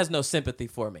 Owen has no sympathy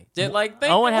for me.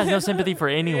 Owen has no sympathy for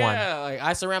anyone. Yeah, like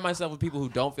I surround myself with people who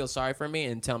don't feel sorry for me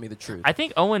and tell me the truth. I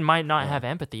think Owen might not have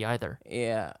empathy either.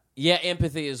 Yeah,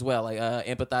 empathy as well. Like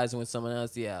empathizing with someone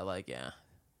else. Yeah, like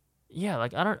Yeah,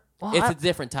 like I don't. Well, it's a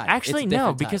different type. Actually,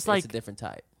 no, because like it's a different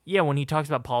type. Yeah, when he talks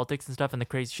about politics and stuff and the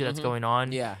crazy shit that's going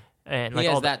on. Yeah. And like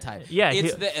he has that type. Yeah,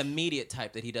 it's the immediate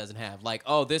type that he doesn't have. Like,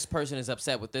 oh, this person is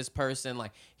upset with this person.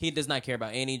 Like, he does not care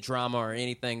about any drama or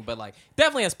anything. But like,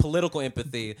 definitely has political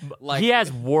empathy. Like, he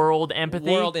has world empathy.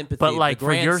 But like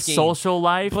for your social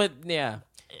life, but yeah,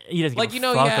 he doesn't. Like you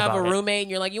have a roommate, and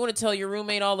you're like, you want to tell your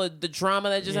roommate all the drama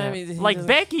that just happened. Like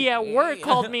Becky at work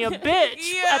called me a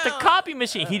bitch at the copy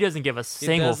machine. He doesn't give a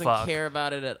single fuck. He doesn't care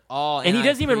about it at all, and he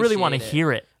doesn't even really want to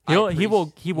hear it. He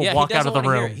will walk out of the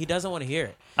room. He doesn't want to hear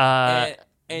it.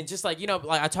 And just like,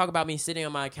 like I talk about me sitting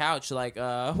on my couch, like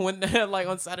when like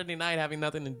on Saturday night having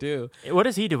nothing to do. What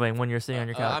is he doing when you're sitting on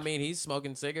your couch? I mean, he's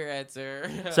smoking cigarettes or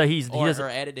so he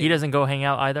editing. He doesn't go hang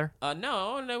out either.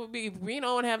 No, we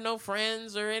don't have no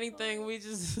friends or anything. We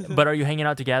just. But are you hanging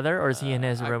out together, or is he in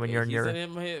his room and you're in your?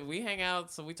 We hang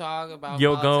out, so we talk about.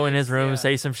 You'll go in his room,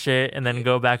 say some shit, and then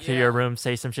go back to your room,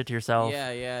 say some shit to yourself.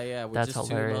 Yeah. We're That's just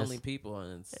hilarious. two lonely people,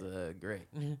 and it's great.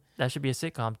 That should be a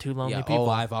sitcom. Two lonely people. Oh,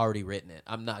 I've already written it.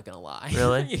 I'm not gonna lie.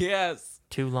 Really? Yes.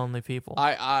 Two lonely people.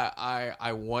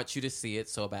 I want you to see it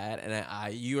so bad,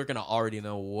 and you are gonna already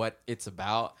know what it's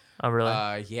about. Oh,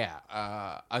 really?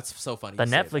 Yeah. It's so funny. The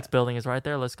Netflix building is right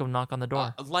there. Let's go knock on the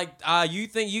door. You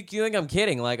think I'm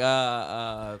kidding? Like,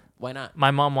 why not?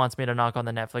 My mom wants me to knock on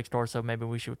the Netflix door, so maybe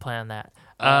we should plan that.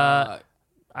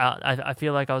 I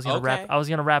feel like I was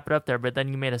gonna wrap it up there, but then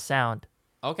you made a sound.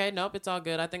 Okay, nope, it's all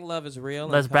good. I think love is real.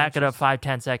 Let's back it up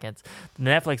 5-10 seconds. The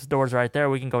Netflix door's right there.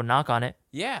 We can go knock on it.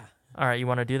 Yeah. All right, you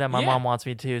want to do that? My mom wants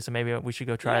me to, so maybe we should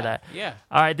go try that. Yeah.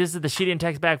 All right, this is the She Didn't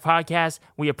Text Back podcast.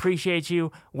 We appreciate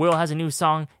you. Will has a new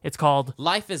song. It's called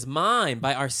Life Is Mine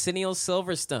by Arsenio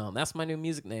Silverstone. That's my new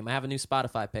music name. I have a new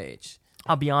Spotify page.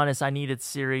 I'll be honest, I needed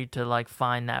Siri to like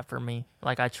find that for me.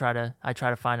 Like I try to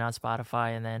find it on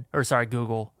Spotify and then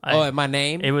Google. My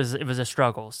name? It was a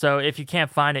struggle. So if you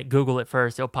can't find it, Google it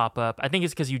first. It'll pop up. I think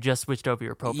it's because you just switched over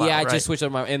your profile. Yeah, I right? just switched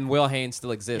over and Will Haynes still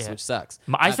exists, which sucks.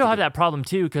 I still have that problem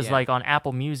too because like on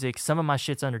Apple Music, some of my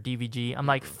shit's under DVG. I'm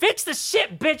like, fix the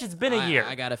shit, bitch. It's been a year.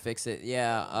 I gotta fix it.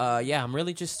 Yeah. I'm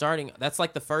really just starting. That's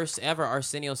like the first ever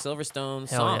Arsenio Silverstone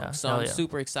song. Yeah. So I'm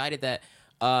super excited that.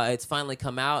 It's finally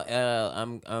come out.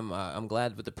 I'm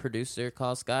glad with the producer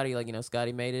called Scotty. Like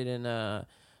Scotty made it, and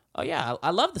I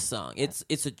love the song. It's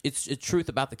a truth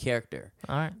about the character.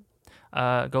 All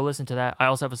right, go listen to that. I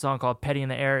also have a song called "Petty in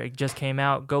the Air." It just came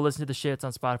out. Go listen to the shit. It's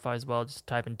on Spotify as well. Just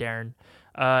type in Darren,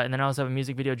 and then I also have a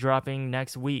music video dropping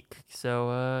next week.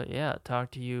 So talk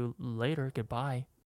to you later. Goodbye.